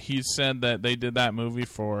think he said that they did that movie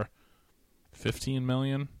for $15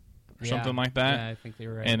 million or something like that. Yeah, I think they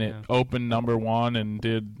were right. And it opened number one and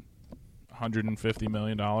did $150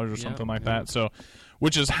 million or something like that. So,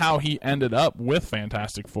 which is how he ended up with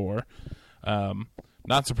Fantastic Four.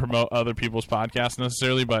 Not to promote other people's podcasts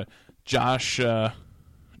necessarily, but Josh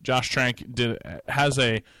Trank has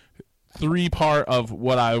a 3-part of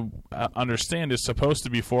what I understand is supposed to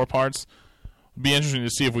be 4 parts. It'd be interesting to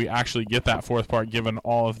see if we actually get that 4th part, given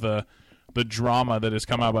all of the drama that has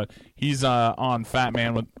come out. But he's on Fat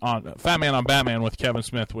Man on Batman with Kevin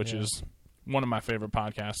Smith, which is one of my favorite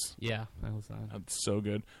podcasts. Yeah, that was that. That's so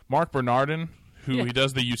good. Mark Bernardin, who he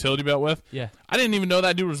does the utility belt with. Yeah, I didn't even know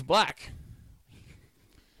that dude was black.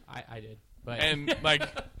 I did, but and like,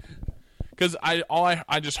 because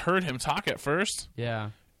I just heard him talk at first.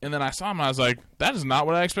 Yeah. And then I saw him, and I was like, that is not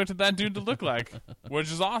what I expected that dude to look like,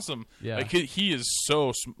 which is awesome. Yeah. Like, he is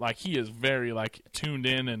so, like, he is very, like, tuned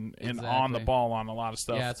in and on the ball on a lot of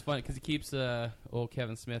stuff. Yeah, it's funny because he keeps old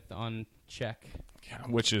Kevin Smith on check. Yeah,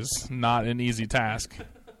 which is not an easy task.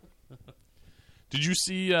 Did you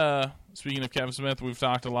see, speaking of Kevin Smith, we've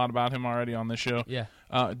talked a lot about him already on this show. Yeah.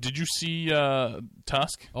 Did you see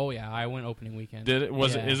Tusk? Oh, yeah, I went opening weekend. Did it?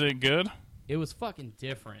 Is it good? It was fucking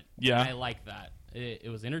different. Yeah. And I like that.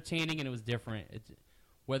 It was entertaining and it was different.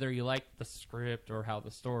 Whether you liked the script or how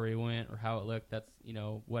the story went or how it looked, that's,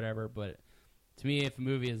 whatever. But to me, if a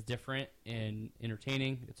movie is different and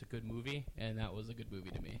entertaining, it's a good movie, and that was a good movie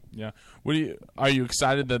to me. Yeah. Are you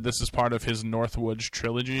excited that this is part of his Northwoods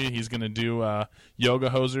trilogy? He's going to do Yoga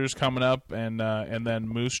Hosers coming up and then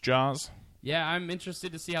Moose Jaws. Yeah, I'm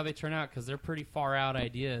interested to see how they turn out because they're pretty far out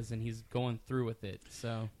ideas, and he's going through with it.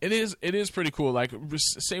 So it is pretty cool. Like,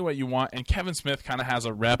 say what you want, and Kevin Smith kind of has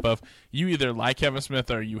a rep of you either like Kevin Smith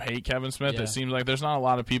or you hate Kevin Smith. Yeah. It seems like there's not a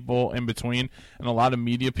lot of people in between, and a lot of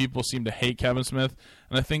media people seem to hate Kevin Smith.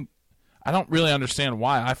 And I don't really understand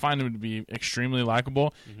why. I find him to be extremely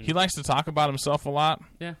likable. Mm-hmm. He likes to talk about himself a lot.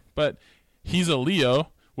 Yeah, but he's a Leo.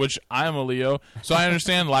 Which I am a Leo, so I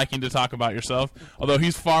understand liking to talk about yourself. Although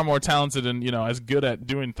he's far more talented and as good at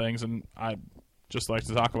doing things, and I just like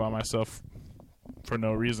to talk about myself for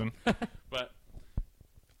no reason. But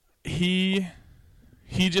he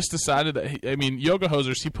just decided that Yoga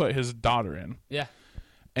Hosers. He put his daughter in, yeah,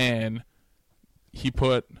 and he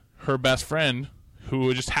put her best friend,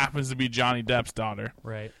 who just happens to be Johnny Depp's daughter,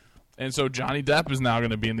 right. And so Johnny Depp is now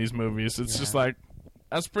going to be in these movies. It's just like.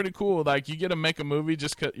 That's pretty cool. Like, you get to make a movie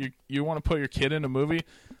just because you want to put your kid in a movie.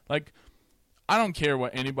 Like, I don't care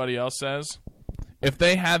what anybody else says. If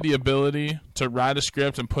they had the ability to write a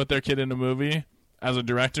script and put their kid in a movie as a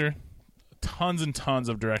director, tons and tons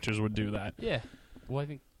of directors would do that. Yeah. Well, I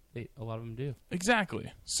think a lot of them do.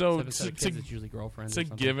 Exactly. So kids, it's usually girlfriends. To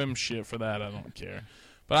give him shit for that, I don't care.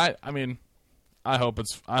 But I hope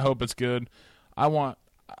it's good.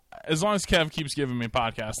 As long as Kev keeps giving me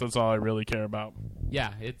podcasts, that's all I really care about.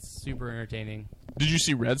 Yeah, it's super entertaining. Did you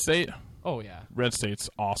see Red State? Oh, yeah. Red State's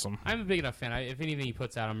awesome. I'm a big enough fan. If anything he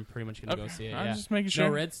puts out, I'm pretty much going to go see it. I'm just making sure.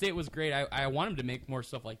 No, Red State was great. I want him to make more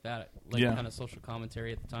stuff like that. Kind of social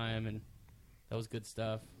commentary at the time, and that was good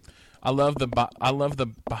stuff. I love the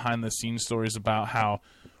behind-the-scenes stories about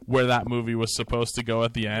where that movie was supposed to go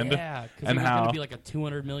at the end. Yeah, because it was going to be like a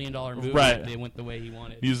 $200 million movie. Right. If they went the way he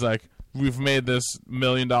wanted. He's like, we've made this $1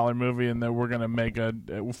 million movie, and then we're going to make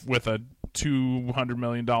with a $200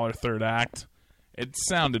 million third act. It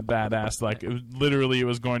sounded badass. Like, it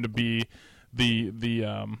was going to be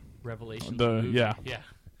the revelation. Yeah.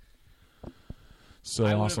 So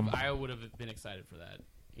awesome. I would have been excited for that.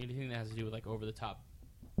 Anything that has to do with, like, over-the-top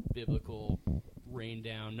biblical rain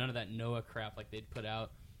down, none of that Noah crap like they'd put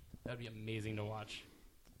out. That'd be amazing to watch.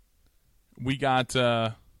 We got...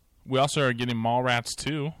 we also are getting Mallrats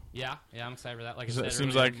 2. Yeah, I'm excited for that. Like I said,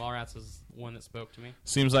 seems earlier, like Mallrats was one that spoke to me.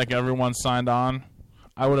 Seems like everyone signed on.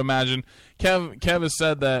 I would imagine. Kev has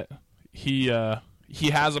said that he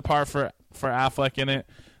has a part for Affleck in it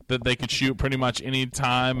that they could shoot pretty much any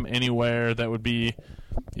time, anywhere that would be,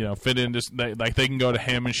 fit in. They can go to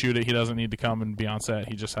him and shoot it. He doesn't need to come and be on set.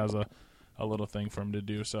 He just has a little thing for him to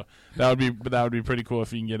do. So that would be pretty cool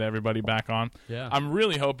if you can get everybody back on. Yeah, I'm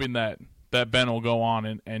really hoping that Ben will go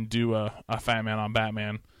on and do a Fat Man on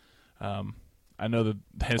Batman. I know that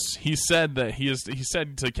he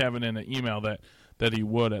said to Kevin in an email that he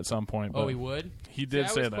would at some point. Oh, he would? He did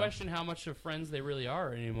say that. I always question how much of friends they really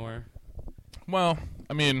are anymore. Well,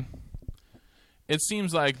 it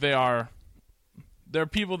seems like there are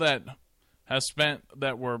people that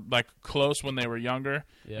were like close when they were younger,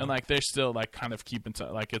 and like they're still like kind of keeping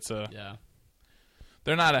like it's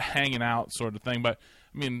they're not a hanging out sort of thing, but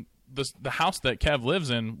the house that Kev lives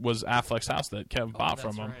in was Affleck's house that Kev bought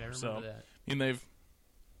from him. Right. I remember that.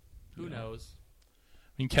 Who knows?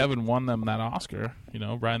 Kevin won them that Oscar,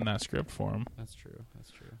 writing that script for him. That's true.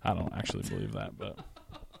 I don't actually believe that, but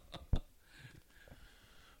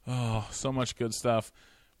oh, so much good stuff.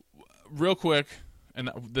 Real quick,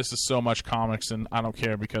 and this is so much comics, and I don't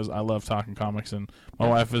care because I love talking comics, and my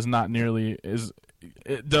wife is not nearly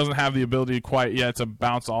it doesn't have the ability quite yet to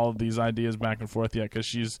bounce all of these ideas back and forth yet because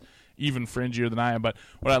she's even fringier than I am. But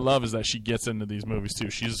what I love is that she gets into these movies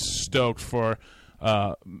too. She's stoked for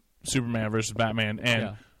Superman versus Batman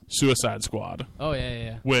and Suicide Squad. Oh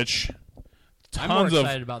yeah. Which I'm more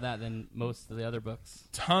excited about that than most of the other books.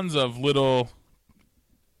 Tons of little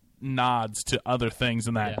nods to other things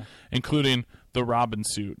in that, including the Robin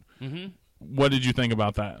suit. Mm-hmm. What did you think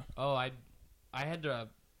about that? Oh, I had to.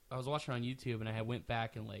 I was watching on YouTube, and I went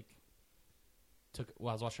back and I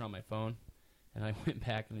was watching on my phone, and I went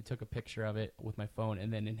back and I took a picture of it with my phone,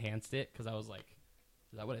 and then enhanced it because I was like,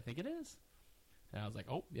 "Is that what I think it is?" And I was like,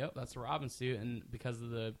 "Oh, yep, that's the Robin suit." And because of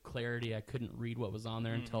the clarity, I couldn't read what was on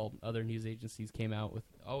there until other news agencies came out with,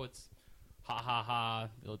 "Oh, it's ha ha ha,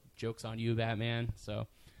 the joke's on you, Batman." So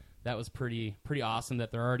that was pretty awesome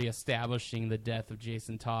that they're already establishing the death of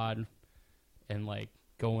Jason Todd and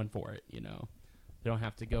going for it. They don't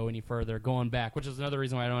have to go any further, going back, which is another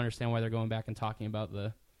reason why I don't understand why they're going back and talking about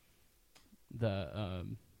the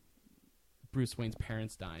Bruce Wayne's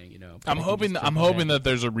parents dying. I'm hoping that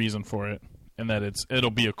there's a reason for it, and that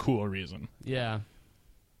it'll be a cool reason. Yeah.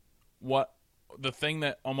 What the thing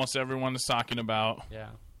that almost everyone is talking about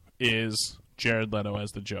is Jared Leto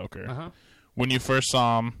as the Joker. Uh-huh. When you first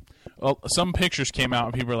saw him, some pictures came out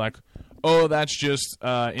and people were like, "Oh, that's just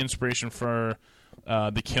inspiration for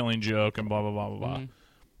the Killing Joke and blah blah blah blah blah." Mm-hmm.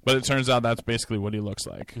 But it turns out that's basically what he looks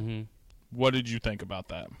like. Mm-hmm. What did you think about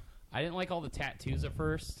that? I didn't like all the tattoos at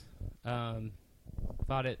first.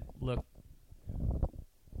 Thought it looked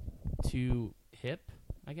too hip,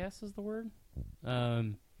 I guess is the word.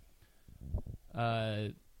 I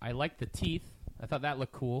liked the teeth. I thought that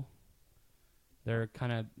looked cool. They're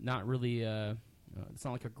kind of not really, it's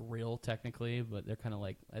not like a grill technically, but they're kind of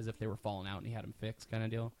like as if they were falling out and he had them fixed kind of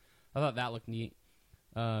deal. I thought that looked neat.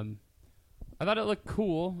 I thought it looked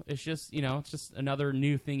cool. It's just, it's just another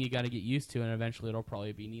new thing you got to get used to, and eventually it'll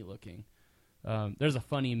probably be neat looking. There's a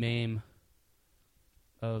funny meme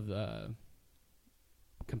of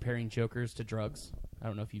comparing Jokers to drugs. I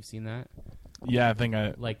don't know if you've seen that. Yeah, I think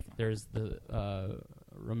there's the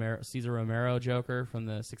Cesar Romero Joker from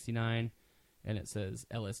the '69, and it says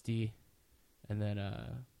LSD, and then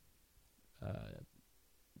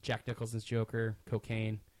Jack Nicholson's Joker,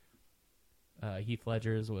 cocaine. Heath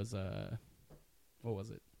Ledger's was what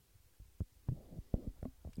was it?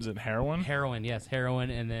 Is it heroin? Heroin, yes,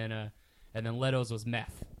 heroin, and then Leto's was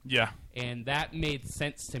meth. Yeah, and that made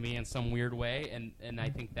sense to me in some weird way, and I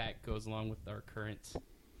think that goes along with our current.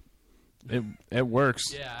 It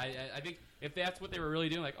works. Yeah, I think if that's what they were really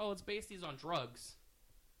doing, let's base these on drugs,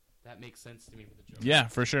 that makes sense to me with the Joker. Yeah,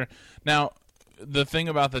 for sure. Now, the thing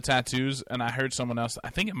about the tattoos, and I heard someone else,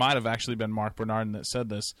 I think it might have actually been Mark Bernardin that said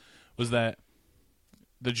this, was that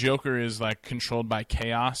the Joker is controlled by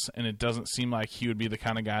chaos, and it doesn't seem like he would be the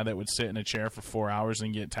kind of guy that would sit in a chair for 4 hours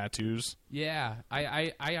and get tattoos. Yeah,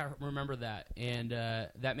 I remember that, and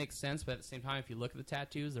that makes sense. But at the same time, if you look at the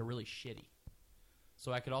tattoos, they're really shitty.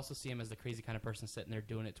 So I could also see him as the crazy kind of person sitting there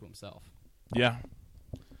doing it to himself. Yeah.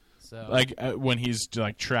 So when he's in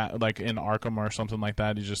Arkham or something like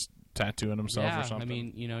that, he's just tattooing himself or something. I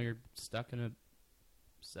mean, you're stuck in a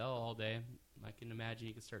cell all day. I can imagine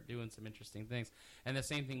you could start doing some interesting things. And the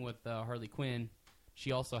same thing with Harley Quinn.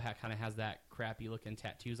 She also kind of has that crappy looking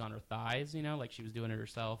tattoos on her thighs, like she was doing it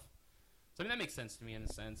herself. So I mean that makes sense to me in a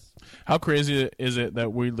sense. How crazy is it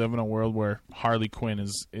that we live in a world where Harley Quinn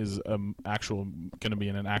is actual going to be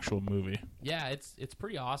in an actual movie? Yeah, it's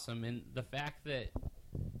pretty awesome, and the fact that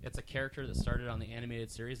it's a character that started on the animated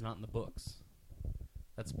series, not in the books.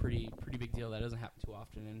 That's a pretty big deal. That doesn't happen too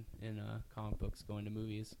often in comic books going to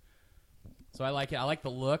movies. So I like it. I like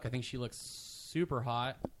the look. I think she looks super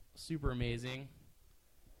hot, super amazing.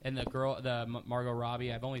 And the girl, Margot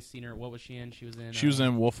Robbie, I've only seen her. What was she in? She was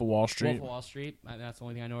in Wolf of Wall Street. Wolf of Wall Street. That's the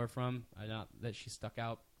only thing I know her from. Not that she stuck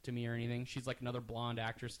out to me or anything. She's like another blonde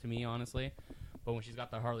actress to me, honestly. But when she's got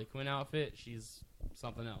the Harley Quinn outfit, she's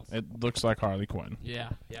something else. It looks like Harley Quinn. Yeah.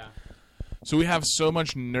 So we have so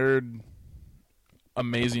much nerd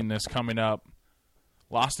amazingness coming up.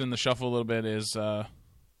 Lost in the shuffle a little bit is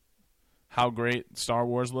how great Star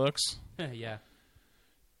Wars looks. Yeah.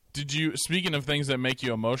 Speaking of things that make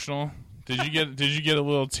you emotional, did you get a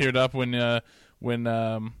little teared up when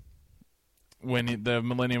the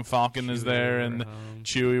Millennium Falcon is there and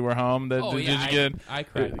Chewie were home? I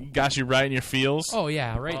cried. Got you right in your feels? Oh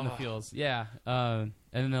yeah, right in the feels. Yeah. And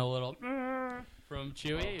then a little from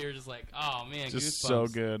Chewie, you're just like, oh man, just goosebumps. So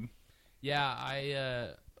good. Yeah,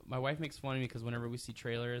 my wife makes fun of me because whenever we see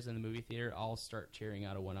trailers in the movie theater, I'll start tearing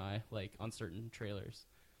out of one eye, on certain trailers.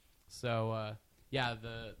 So. Yeah,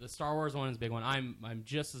 the Star Wars one is a big one. I'm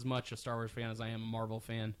just as much a Star Wars fan as I am a Marvel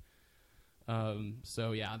fan.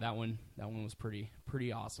 So yeah, that one was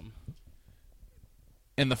pretty awesome.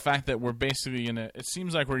 And the fact that we're basically it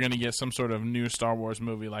seems like we're gonna get some sort of new Star Wars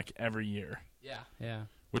movie every year. Yeah.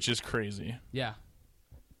 Which is crazy. Yeah,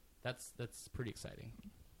 that's pretty exciting,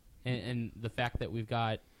 and the fact that we've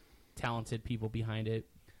got talented people behind it.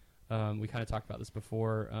 We kind of talked about this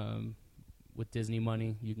before. with Disney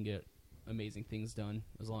money, you can get amazing things done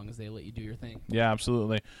as long as they let you do your thing. Yeah,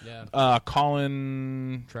 absolutely. Yeah.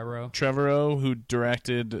 Colin Trevorrow, who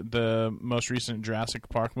directed the most recent Jurassic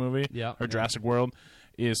Park movie, Jurassic World,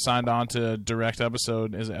 is signed on to direct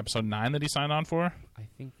episode 9 that he signed on for? I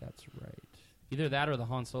think that's right. Either that or the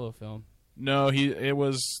Han Solo film. No, it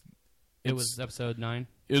was episode 9.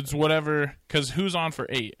 It's whatever, because who's on for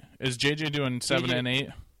 8? Is JJ doing 7 and 8?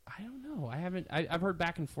 I don't know. I haven't. I've heard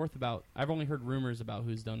back and forth about. I've only heard rumors about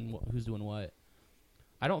who's doing what.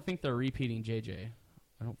 I don't think they're repeating JJ.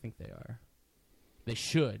 I don't think they are. They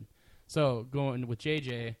should. So going with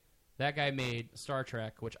JJ, that guy made Star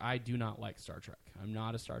Trek, which I do not like Star Trek. I'm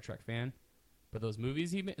not a Star Trek fan, but those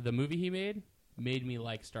movies the movie he made me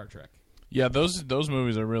like Star Trek. Yeah, those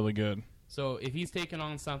movies are really good. So if he's taking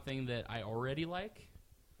on something that I already like,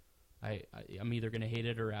 I'm either going to hate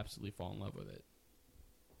it or absolutely fall in love with it.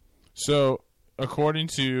 So, according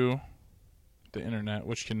to the internet,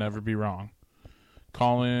 which can never be wrong,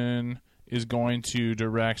 Colin is going to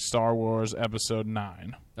direct Star Wars Episode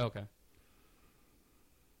 9. Okay.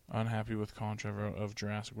 Unhappy with Colin Trevorrow of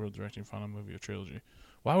Jurassic World directing final movie of trilogy.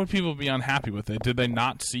 Why would people be unhappy with it? Did they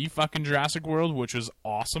not see fucking Jurassic World, which is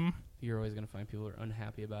awesome? You're always going to find people who are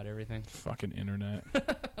unhappy about everything. Fucking internet.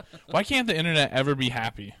 Why can't the internet ever be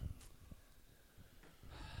happy?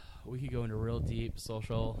 We could go into real deep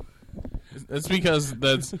social... It's because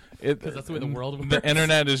that's it. Because that's the way the world works. The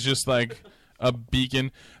internet is just like a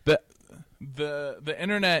beacon. The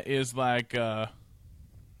internet is like oh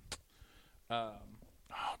god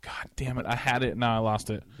damn it! I had it, now I lost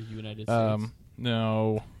it. The United States.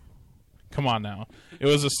 No, come on now. It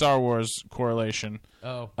was a Star Wars correlation.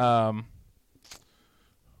 Oh.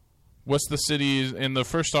 What's the cities in the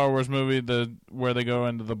first Star Wars movie? Where they go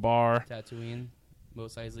into the bar. Tatooine.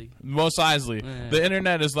 Mos Eisley. Mos Eisley. The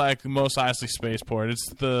internet is like Mos Eisley spaceport.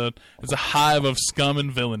 It's a hive of scum and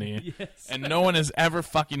villainy. Yes. And no one is ever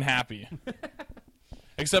fucking happy.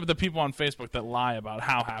 Except the people on Facebook that lie about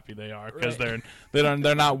how happy they are because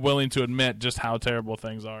they're not willing to admit just how terrible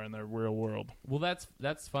things are in their real world. Well,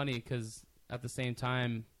 that's funny because at the same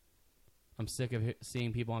time, I'm sick of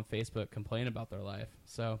seeing people on Facebook complain about their life.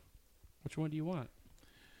 So, which one do you want?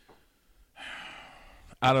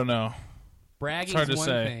 I don't know. Bragging is one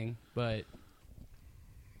thing, but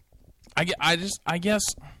I guess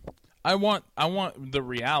I want the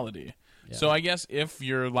reality. Yeah. So I guess if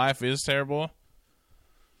your life is terrible,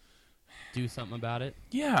 do something about it.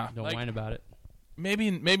 Yeah, don't whine about it.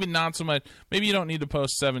 Maybe not so much. Maybe you don't need to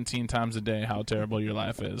post 17 times a day how terrible your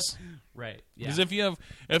life is. Right. Yeah. Because if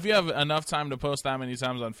you have enough time to post that many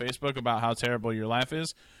times on Facebook about how terrible your life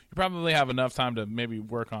is, you probably have enough time to maybe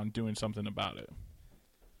work on doing something about it.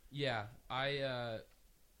 Yeah, I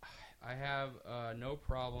have no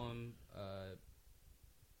problem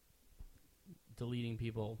deleting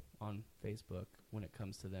people on Facebook when it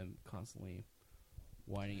comes to them constantly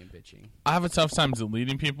whining and bitching. I have a tough time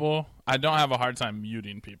deleting people. I don't have a hard time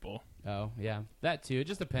muting people. Oh, yeah. That too. It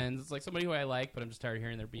just depends. It's like somebody who I like, but I'm just tired of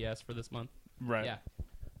hearing their BS for this month. Right. Yeah.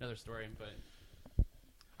 Another story, but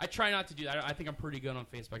I try not to do that. I think I'm pretty good on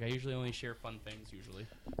Facebook. I usually only share fun things usually.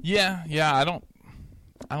 Yeah, I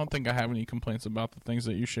don't think I have any complaints about the things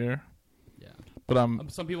that you share. Yeah, but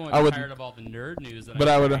some people might be tired of all the nerd news.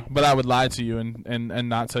 I would lie to you and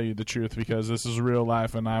not tell you the truth because this is real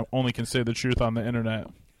life, and I only can say the truth on the internet.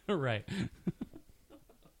 Right.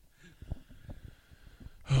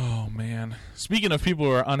 Oh man! Speaking of people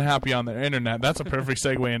who are unhappy on the internet, that's a perfect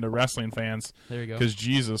segue into wrestling fans. There you go. Because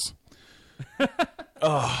Jesus,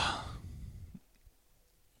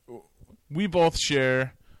 we both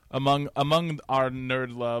share. Among our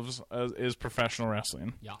nerd loves is professional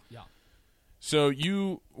wrestling. Yeah. So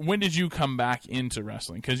when did you come back into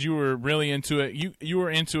wrestling? Because you were really into it. You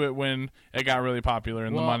were into it when it got really popular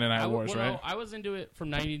in the Monday Night Wars, right? I was into it from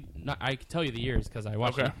 90. I can tell you the years because I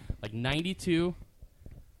watched it like 92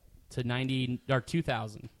 to 90 or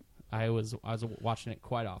 2000. I was watching it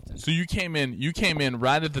quite often. So you came in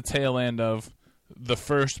right at the tail end of the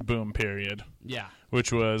first boom period. Yeah,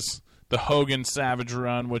 which was the Hogan Savage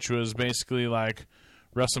run, which was basically like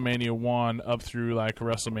WrestleMania 1 up through like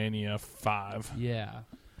WrestleMania 5. Yeah.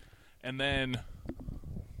 And then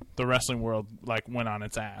the wrestling world like went on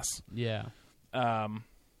its ass. Yeah.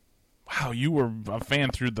 Wow, you were a fan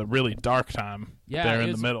through the really dark time there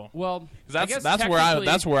in the middle. Well, that's where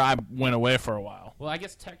I went away for a while. Well, I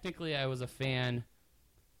guess technically I was a fan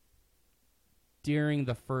during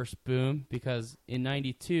the first boom because in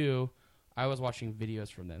 92 I was watching videos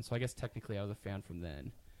from then, so I guess technically I was a fan from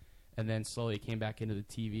then. And then slowly came back into the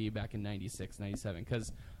TV back in 96, 97,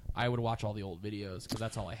 because I would watch all the old videos, because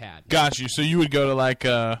that's all I had. Got you. So you would go to, like,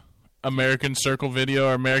 American Circle Video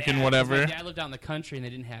or American whatever. My dad lived out in the country and they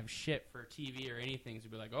didn't have shit for TV or anything. So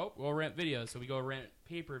we'd be like, oh, we'll rent videos. So we go rent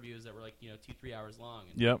pay-per-views that were like 2-3 hours long.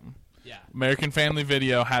 And Yep. Yeah. American Family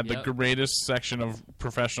Video had Yep. the greatest section of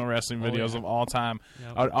professional wrestling videos of all time.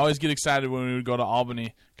 Yep. I would always get excited when we would go to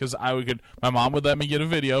Albany because my mom would let me get a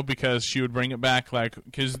video because she would bring it back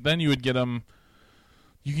because then you would get them.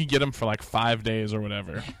 You could get them for like 5 days or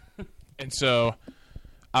whatever, and so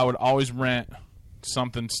I would always rent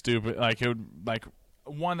something stupid like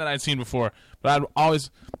one that I'd seen before, but I'd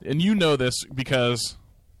always, and this because,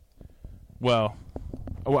 well,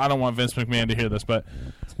 I don't want Vince McMahon to hear this, but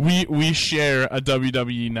we share a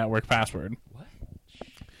WWE Network password. What?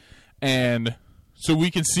 And so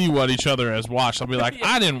we can see what each other has watched. I'll be like,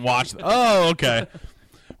 I didn't watch that. Oh, okay.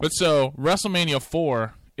 But so WrestleMania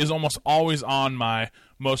 4 is almost always on my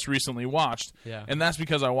most recently watched. Yeah. And that's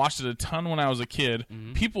because I watched it a ton when I was a kid.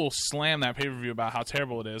 Mm-hmm. People slam that pay-per-view about how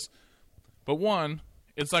terrible it is. But one,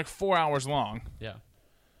 it's like 4 hours long. Yeah.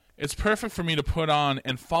 It's perfect for me to put on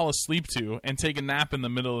and fall asleep to and take a nap in the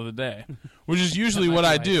middle of the day, which is usually what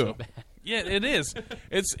I do. So bad. Yeah, it is.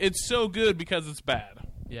 It's so good because it's bad.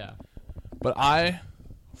 Yeah. But I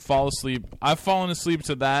fall asleep. I've fallen asleep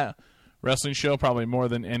to that wrestling show probably more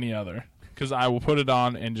than any other because I will put it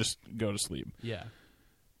on and just go to sleep. Yeah.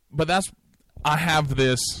 But I have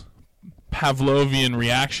this Pavlovian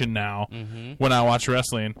reaction now when I watch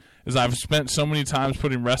wrestling is I've spent so many times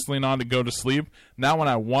putting wrestling on to go to sleep. Now when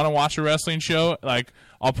I want to watch a wrestling show, like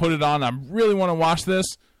I'll put it on, I really want to watch this,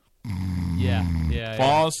 Yeah.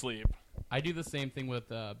 fall asleep. I do the same thing with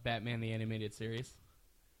Batman the Animated Series.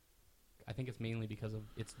 I think it's mainly because of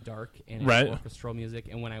it's dark and it's orchestral music.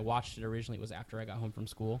 And when I watched it originally, it was after I got home from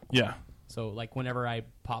school. Yeah. So like whenever I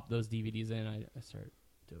pop those DVDs in, I start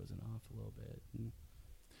dozing off a little bit.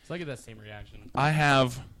 So I get that same reaction.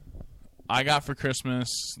 I got for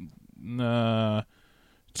Christmas 2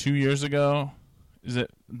 years ago. Is it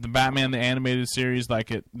the Batman the Animated Series?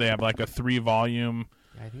 They have like a 3-volume.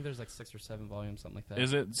 Yeah, I think there's like 6 or 7 volumes, something like that.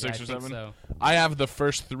 Is it 6 or 7? So. I have the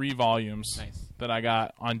first 3 volumes Nice. that I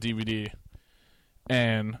got on DVD,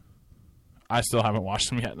 and I still haven't watched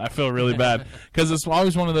them yet. And I feel really bad because it's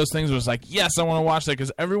always one of those things where it's like, yes, I want to watch that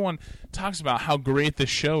because everyone talks about how great this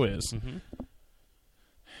show is. Mm-hmm.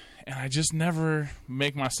 And I just never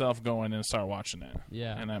make myself go in and start watching it.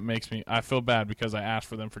 Yeah. And that makes me, I feel bad because I asked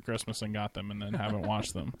for them for Christmas and got them and then haven't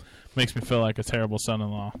watched them. Makes me feel like a terrible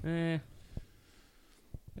son-in-law.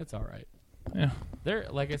 It's all right. Yeah. They're,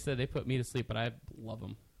 like I said, they put me to sleep, but I love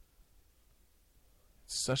them.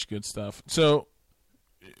 Such good stuff. So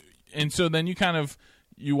then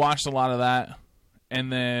you watched a lot of that,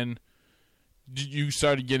 and then you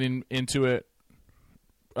started getting into it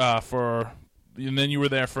and then you were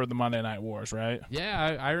there for the Monday Night Wars, right?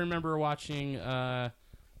 Yeah, I remember watching. I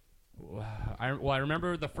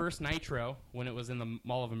remember the first Nitro when it was in the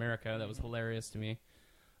Mall of America. That was hilarious to me.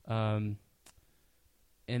 And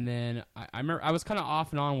then I remember I was kind of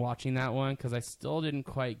off and on watching that one because I still didn't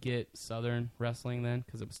quite get Southern wrestling then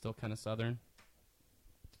because it was still kind of Southern.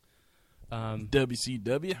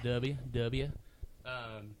 WCW. W.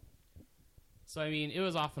 So I mean, it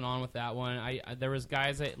was off and on with that one. There was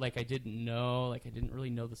guys that I didn't know, I didn't really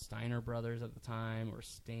know the Steiner brothers at the time or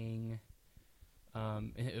Sting.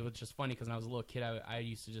 It was just funny because when I was a little kid, I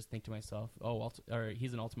used to just think to myself, "Oh,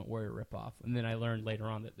 he's an Ultimate Warrior ripoff," and then I learned later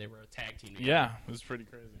on that they were a tag team together. Yeah, it was pretty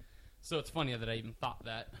crazy. So it's funny that I even thought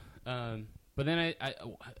that. But then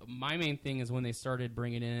my main thing is when they started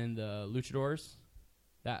bringing in the luchadors.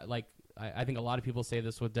 That I think a lot of people say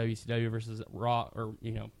this with WCW versus Raw or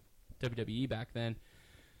WWE back then,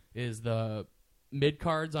 is the mid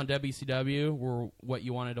cards on WCW were what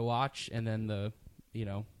you wanted to watch, and then the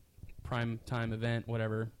prime time event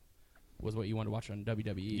whatever was what you wanted to watch on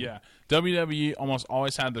WWE. Yeah, WWE almost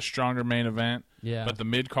always had the stronger main event. Yeah, but the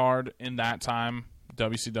mid card in that time,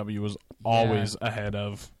 WCW was always ahead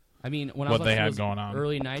of. I mean, when what I was they had going on.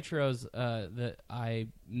 Early Nitros that I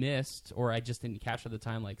missed or I just didn't catch at the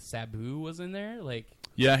time, Sabu was in there.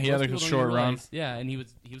 Yeah, he had a short run. Yeah, and he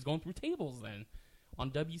was going through tables then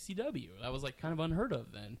on WCW. That was kind of unheard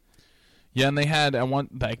of then. Yeah, and they had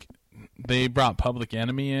they brought Public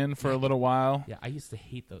Enemy in for a little while. Yeah, I used to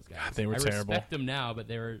hate those guys. God, they were terrible. I respect them now, but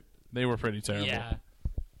they were pretty terrible. Yeah.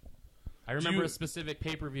 I remember a specific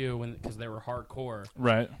pay-per-view because they were hardcore.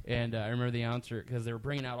 Right. And I remember the announcer, because they were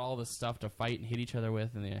bringing out all this stuff to fight and hit each other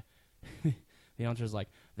with, and the announcer's like,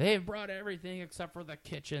 they've brought everything except for the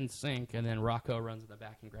kitchen sink, and then Rocco runs in the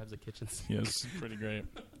back and grabs the kitchen sink. Yes, pretty great.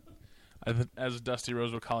 As Dusty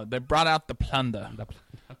Rose would call it, they brought out the plunder.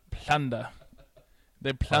 Plunder.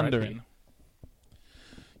 They're plundering.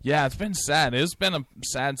 Yeah, it's been sad. It's been a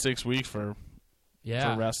sad 6 weeks for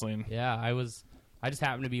wrestling. Yeah, I just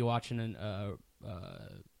happened to be watching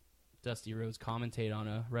Dusty Rhodes commentate on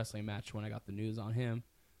a wrestling match when I got the news on him.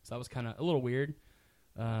 So that was kind of a little weird.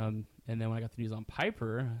 And then when I got the news on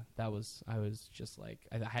Piper, I was just like,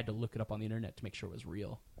 I had to look it up on the internet to make sure it was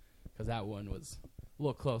real, because that one was a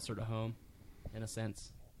little closer to home, in a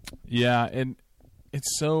sense. Yeah, and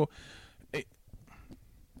it's so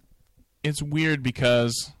it's weird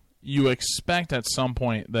because you expect at some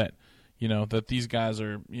point that that these guys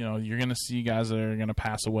are you're going to see guys that are going to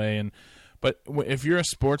pass away, but if you're a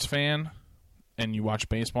sports fan and you watch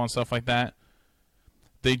baseball and stuff like that,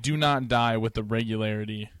 they do not die with the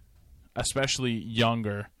regularity, especially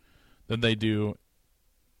younger, than they do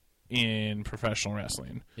in professional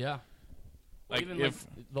wrestling. Yeah. Like even if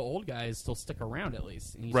the old guys still stick around at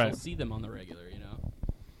least, and you right. still see them on the regular,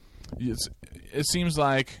 It seems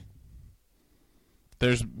like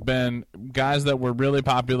there's been guys that were really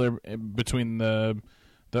popular between the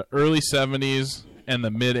early 70s and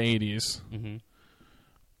the mid 80s, mm-hmm.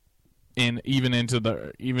 and even into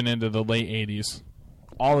the late 80s.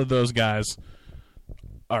 All of those guys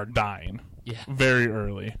are dying very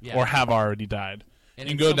early or have already died. And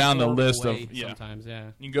you can go down the list of sometimes,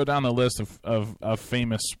 You can go down the list of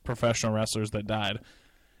famous professional wrestlers that died,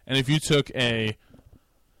 and if you took a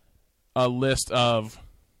list of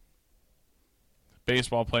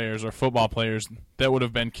baseball players or football players that would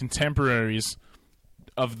have been contemporaries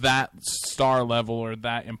of that star level or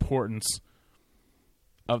that importance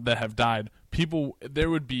of that have died, there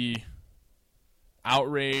would be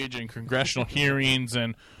outrage and congressional hearings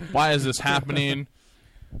and why is this happening?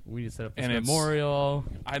 We need to set up a memorial.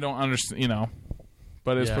 I don't understand,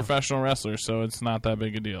 but it's professional wrestlers, so it's not that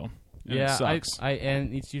big a deal. And it sucks.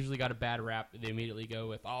 And it's usually got a bad rap. They immediately go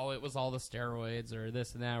with, it was all the steroids or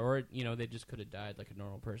this and that, or they just could have died like a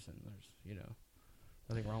normal person. There's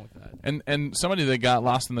nothing wrong with that. And somebody that got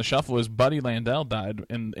lost in the shuffle is Buddy Landel died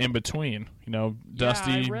in between.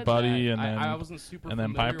 Dusty, Buddy, that. and then I wasn't super and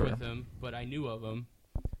familiar then Piper with him, but I knew of him.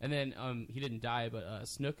 And then he didn't die, but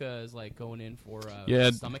Snuka is like going in for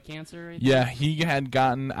stomach cancer. Yeah, he had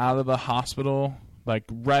gotten out of the hospital like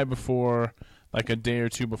right before, like a day or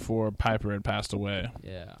two before Piper had passed away.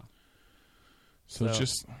 Yeah. So it's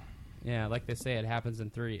just like they say, it happens in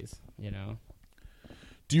threes.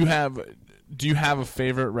 Do you have a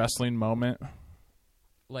favorite wrestling moment?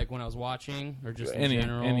 Like when I was watching, or just in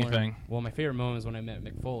general? Anything. Well, my favorite moment is when I met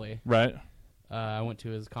Mick Foley. Right. I went to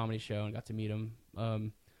his comedy show and got to meet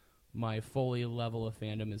him. My Foley level of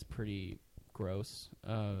fandom is pretty gross.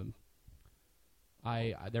 There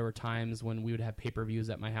were times when we would have pay-per-views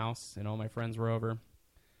at my house and all my friends were over,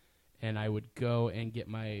 and I would go and get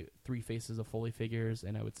my 3 Faces of Foley figures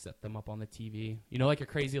and I would set them up on the TV. Like a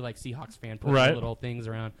crazy Seahawks fan putting little things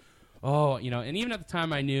around. Oh, and even at the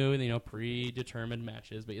time I knew, predetermined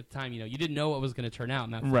matches, but at the time, you didn't know what was going to turn out,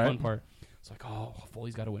 and that's the fun part. It's like, oh,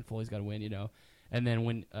 Foley's got to win, And then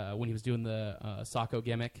when he was doing the Socko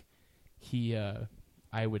gimmick,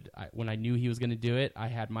 when I knew he was going to do it, I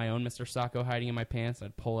had my own Mr. Socko hiding in my pants.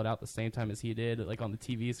 I'd pull it out the same time as he did, like on the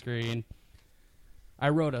TV screen. I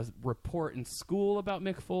wrote a report in school about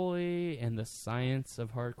Mick Foley and the science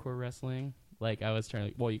of hardcore wrestling. Like, I was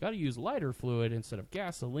trying to, you got to use lighter fluid instead of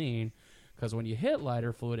gasoline, because when you hit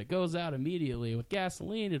lighter fluid, it goes out immediately. With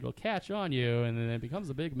gasoline, it'll catch on you, and then it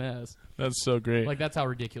becomes a big mess. That's so great. Like, that's how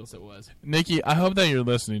ridiculous it was. Nikki, I hope that you're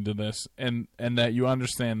listening to this, and that you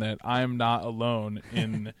understand that I'm not alone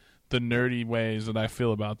in the nerdy ways that I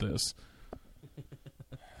feel about this.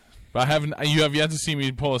 But you have yet to see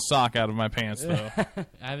me pull a sock out of my pants, though. I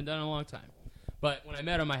haven't done it in a long time. But when I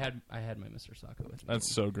met him, I had my Mr. Socko with me.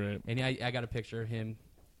 That's so great. And I got a picture of him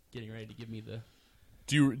getting ready to give me the.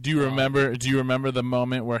 Do you remember? Do you remember the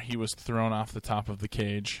moment where he was thrown off the top of the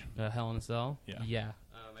cage? Hell in a Cell. Yeah. Yeah.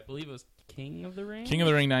 I believe it was King of the Ring. King of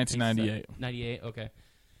the Ring, 1998. 98. Okay.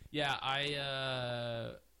 Yeah,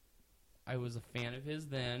 I was a fan of his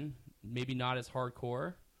then. Maybe not as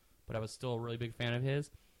hardcore, but I was still a really big fan of his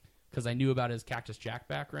because I knew about his Cactus Jack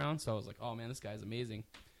background. So I was like, oh man, this guy's amazing.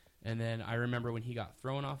 And then I remember when he got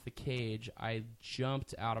thrown off the cage, I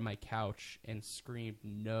jumped out of my couch and screamed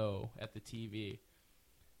no at the TV.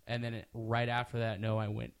 And then right after that no, I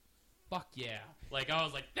went, fuck yeah. Like, I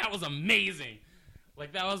was like, that was amazing.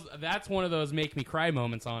 Like, that's one of those make me cry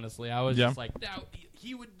moments, honestly. I was just like,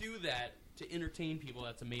 he would do that to entertain people.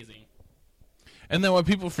 That's amazing. And then what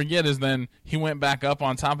people forget is then he went back up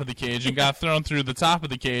on top of the cage and got thrown through the top of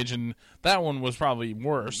the cage, and that one was probably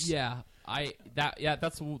worse. Yeah.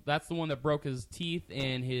 That's the one that broke his teeth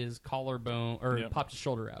and his collarbone, or popped his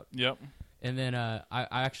shoulder out. Yep. And then I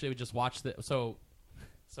actually would just watch the. So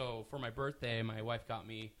So for my birthday, my wife got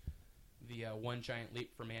me the One Giant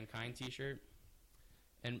Leap for Mankind T-shirt,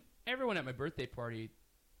 and everyone at my birthday party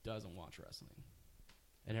doesn't watch wrestling,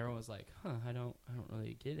 and everyone was like, "Huh, I don't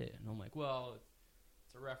really get it." And I'm like, "Well,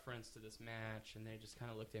 it's a reference to this match," and they just kind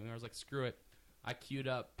of looked at me. I was like, "Screw it!" I queued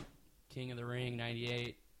up King of the Ring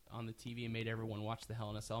 '98 on the TV and made everyone watch the Hell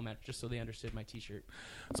in a Cell match just so they understood my T-shirt.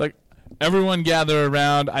 It's like, everyone gather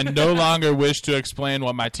around. I no longer wish to explain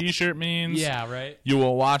what my T-shirt means. Yeah, right. You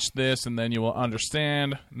will watch this, and then you will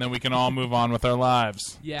understand, and then we can all move on with our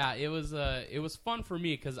lives. Yeah, it was fun for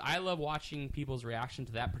me because I love watching people's reaction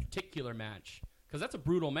to that particular match because that's a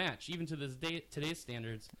brutal match, even to today's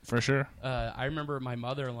standards. For sure. I remember my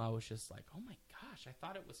mother-in-law was just like, "Oh my gosh, I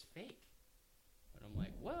thought it was fake," and I'm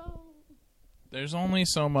like, "Well." There's only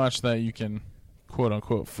so much that you can,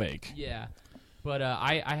 quote-unquote, fake. Yeah. But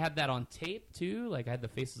I had that on tape, too. Like, I had the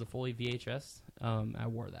Faces of Foley VHS. I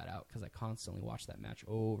wore that out because I constantly watched that match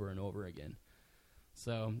over and over again.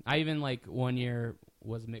 So, I even, like, one year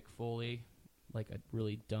was Mick Foley, like a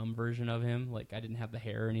really dumb version of him. Like, I didn't have the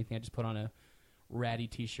hair or anything. I just put on a ratty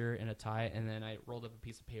T-shirt and a tie, and then I rolled up a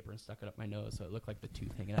piece of paper and stuck it up my nose so it looked like the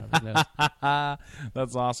tooth hanging out of his nose.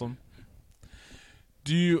 That's awesome.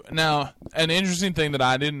 Now, an interesting thing that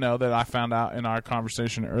I didn't know that I found out in our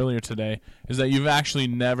conversation earlier today is that you've actually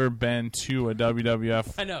never been to a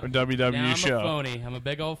WWF or WWE now show. I'm a phony. I'm a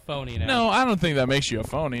big old phony now. No, I don't think that makes you a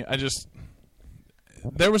phony.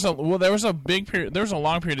 There was a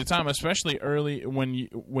long period of time, especially early when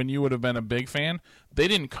you would have been a big fan. They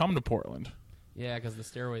didn't come to Portland. Yeah, because the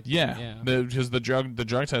steroids. Yeah, because the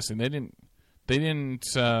drug testing. They didn't.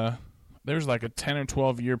 There was like a 10 or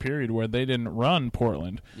 12 year period where they didn't run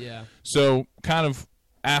Portland. Yeah. So kind of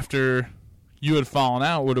after you had fallen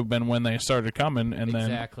out would have been when they started coming, and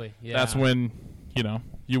then that's when you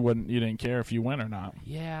didn't care if you went or not.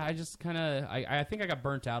 Yeah, I just kind of I think I got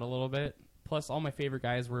burnt out a little bit. Plus, all my favorite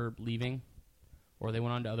guys were leaving, or they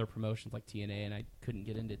went on to other promotions like TNA, and I couldn't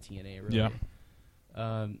get into TNA really.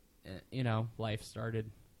 Yeah. Life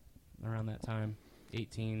started around that time.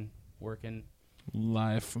 18, working.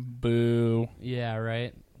 Life, boo. Yeah,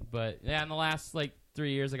 right. But yeah, in the last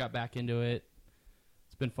 3 years, I got back into it.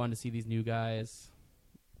 It's been fun to see these new guys,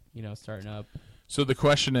 starting up. So the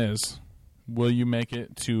question is, will you make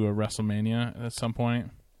it to a WrestleMania at some point?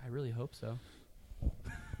 I really hope so.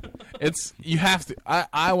 You have to.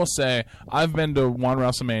 I will say I've been to one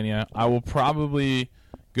WrestleMania. I will probably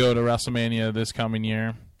go to WrestleMania this coming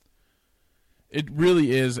year. It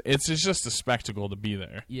really is. It's just a spectacle to be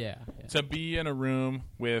there. Yeah. To be in a room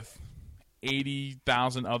with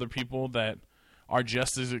 80,000 other people that are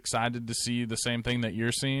just as excited to see the same thing that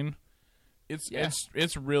you're seeing.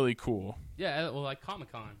 It's really cool. Yeah, well, like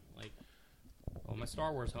Comic-Con. My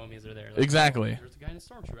Star Wars homies are there. Exactly. There's a guy in a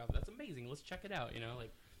Stormtrooper outfit. That's amazing. Let's check it out.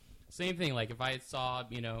 Same thing. If I saw,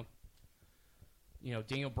 Daniel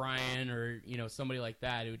Bryan or, somebody like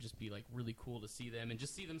that, it would just be, really cool to see them and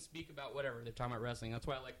just see them speak about whatever they're talking about wrestling. That's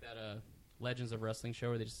why I like that Legends of Wrestling show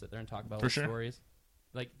where they just sit there and talk about stories.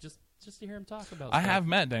 Just to hear him talk about stuff. have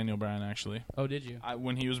met Daniel Bryan, actually. Oh, did you?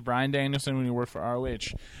 When he was Bryan Danielson, when he worked for ROH.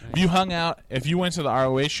 Nice. If you went to the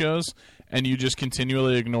ROH shows and you just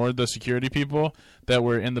continually ignored the security people that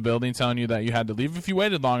were in the building telling you that you had to leave, if you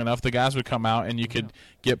waited long enough, the guys would come out and you could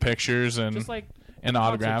get pictures and just and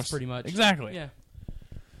autographs. Pretty much. Exactly. Yeah.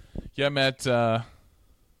 Yeah, I met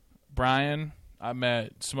Brian. I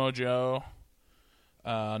met Samoa Joe,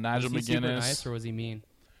 Nigel McGuinness. Was he super nice or was he mean?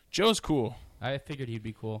 Joe's cool. I figured he'd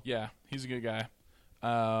be cool. Yeah, he's a good guy.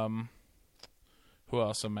 Who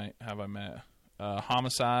else have I met?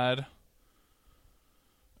 Homicide.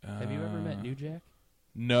 Have you ever met New Jack?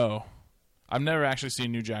 No. I've never actually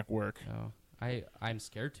seen New Jack work. Oh. I'm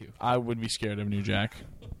scared to. I would be scared of New Jack.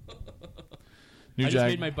 I just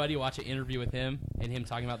made my buddy watch an interview with him and him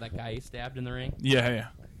talking about that guy he stabbed in the ring. Yeah.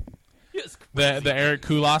 The Eric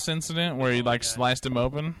Koulos incident where he sliced him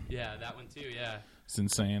open. Yeah, that one too. Yeah, it's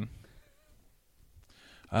insane.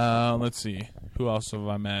 Let's see, who else have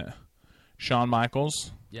I met? Shawn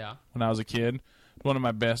Michaels. Yeah, when I was a kid, one of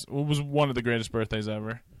my best. It was one of the greatest birthdays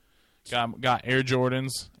ever. Got Air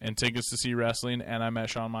Jordans and tickets to see wrestling, and I met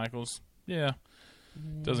Shawn Michaels. Yeah,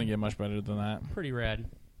 doesn't get much better than that. Pretty rad.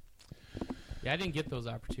 Yeah, I didn't get those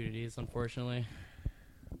opportunities, unfortunately.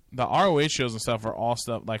 The ROH shows and stuff are all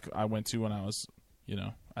stuff I went to when I was,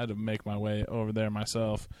 I had to make my way over there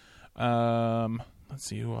myself. Let's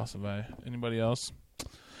see, who else have I? Anybody else?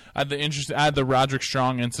 I had the Roderick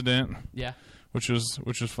Strong incident. Yeah. Which was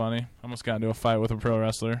funny. I almost got into a fight with a pro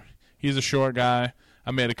wrestler. He's a short guy.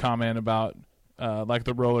 I made a comment about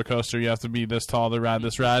the roller coaster, you have to be this tall to ride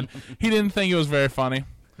this ride. He didn't think it was very funny.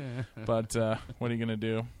 But what are you gonna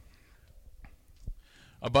do?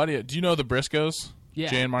 A buddy, do you know the Briscoes? Yeah,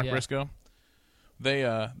 Jay and Mark Briscoe. They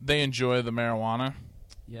enjoy the marijuana.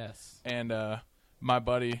 Yes. And my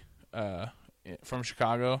buddy from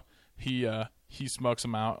Chicago, he smokes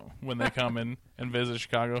them out when they come in and visit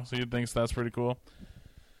Chicago. So he thinks that's pretty cool.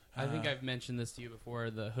 I think I've mentioned this to you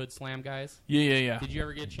before. The Hood Slam guys. Yeah. Did you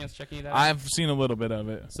ever get a chance to check any of that? I've seen a little bit of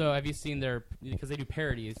it. So have you seen because they do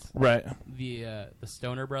parodies? Right. The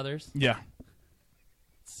Stoner Brothers. Yeah.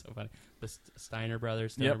 It's so funny. The Steiner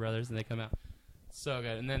Brothers, Stoner Brothers, and they come out so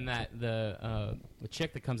good. And then the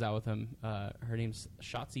chick that comes out with them, her name's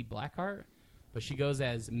Shotzi Blackheart, but she goes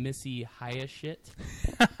as Missy Hyatt.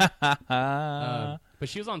 But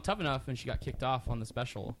she was on Tough Enough, and she got kicked off on the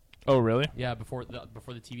special. Oh, really? Yeah, before the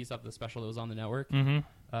TV stuff, the special that was on the network.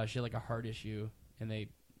 Mm-hmm. She had like a heart issue, and they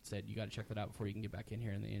said, you got to check that out before you can get back in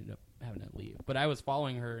here, and they ended up having to leave. But I was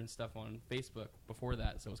following her and stuff on Facebook before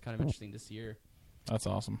that, so it was kind of interesting to see her. That's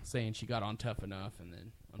awesome. Saying she got on Tough Enough, and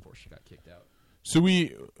then unfortunately got kicked out. So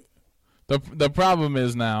the problem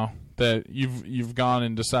is now that you've gone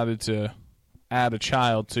and decided to add a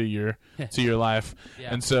child to your life,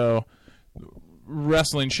 and so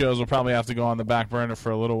wrestling shows will probably have to go on the back burner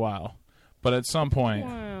for a little while. But at some point,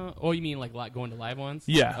 you mean like going to live ones?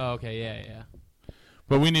 Yeah. Oh, okay. Yeah.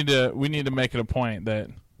 But we need to make it a point that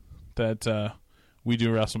we do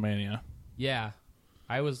WrestleMania. Yeah.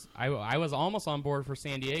 I was almost on board for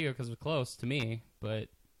San Diego because it was close to me, but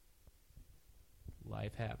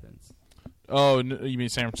life happens. Oh, you mean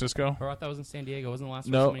San Francisco? Or I thought it was in San Diego. Wasn't the last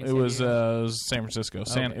No, WrestleMania it was San Francisco.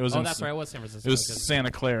 Okay. It was that's right. It was San Francisco. It was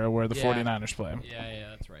Santa Clara where the 49ers play. Yeah,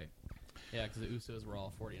 that's right. Yeah, because the Usos were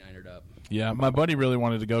all 49ered up. Yeah, my buddy really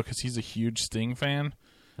wanted to go because he's a huge Sting fan,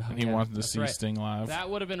 and he wanted to see Sting live. That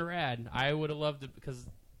would have been rad. I would have loved it because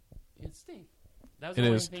it's Sting. That was it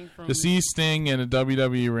the is. Thing from to see Sting in a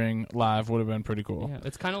WWE ring live would have been pretty cool. Yeah,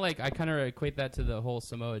 it's kind of like I kind of equate that to the whole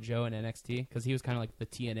Samoa Joe in NXT because he was kind of like the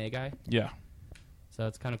TNA guy. Yeah. So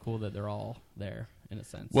it's kind of cool that they're all there in a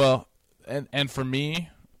sense. Well, and for me,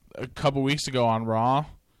 a couple weeks ago on Raw,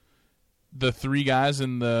 the three guys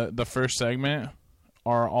in the first segment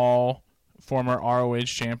are all former ROH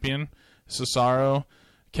champion. Cesaro,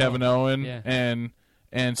 Kevin Owen,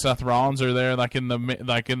 and Seth Rollins are there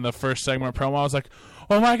in the first segment promo. I was like,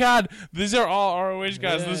 oh my god, these are all ROH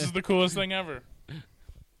guys. This is the coolest thing ever. We're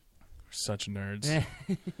such nerds.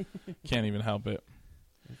 Can't even help it.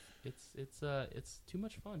 It's too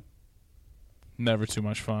much fun. Never too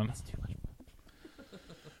much fun. It's too much fun.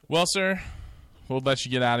 Well, sir, we'll let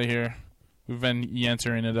you get out of here. We've been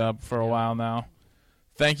yentering it up for a while now.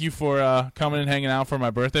 Thank you for coming and hanging out for my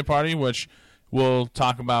birthday party, which we'll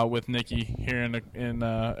talk about with Nikki here in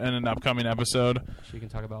an upcoming episode. She can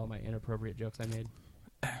talk about all my inappropriate jokes I made.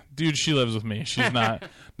 Dude, she lives with me. She's not.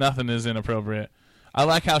 Nothing is inappropriate. I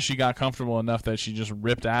like how she got comfortable enough that she just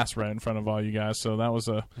ripped ass right in front of all you guys. So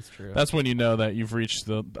that's true. That's when you know that you've reached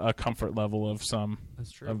a comfort level of some.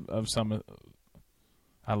 That's true. Of some.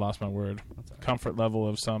 I lost my word. That's all right. Comfort level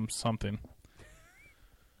of something.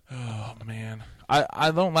 Oh man,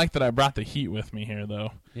 I don't like that I brought the heat with me here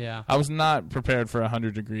though. Yeah. I was not prepared for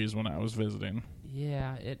 100 degrees when I was visiting.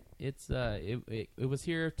 Yeah, it was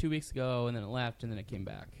here 2 weeks ago, and then it left, and then it came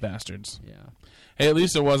back. Bastards. Yeah. Hey, at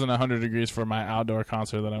least it wasn't 100 degrees for my outdoor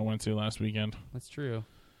concert that I went to last weekend. That's true.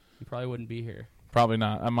 You probably wouldn't be here. Probably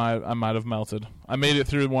not. I might have melted. I made it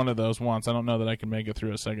through one of those once. I don't know that I can make it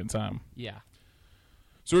through a second time. Yeah.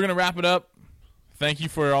 So we're gonna wrap it up. Thank you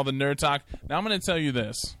for all the nerd talk. Now I'm going to tell you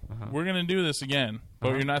this. We're going to do this again,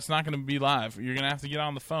 but it's not going to be live. You're going to have to get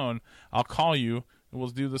on the phone. I'll call you, and we'll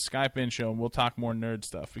do the Skype in show, and we'll talk more nerd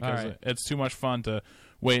stuff because it's too much fun to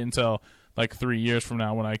wait until like 3 years from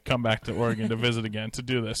now when I come back to Oregon to visit again to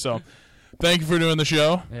do this. So thank you for doing the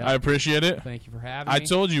show. Yeah. I appreciate it. Thank you for having me. I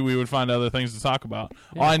told you we would find other things to talk about.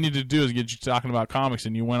 Yeah. All I need to do is get you talking about comics,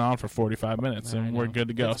 and you went on for 45 minutes, and we're good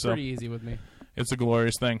to go. It's pretty easy with me. It's a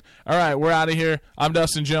glorious thing. All right, we're out of here. I'm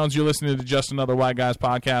Dustin Jones. You're listening to Just Another White Guys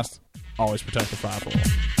podcast. Always protect the 5-hole.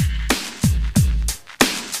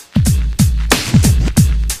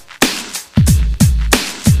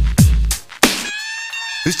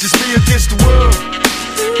 It's just me against the world.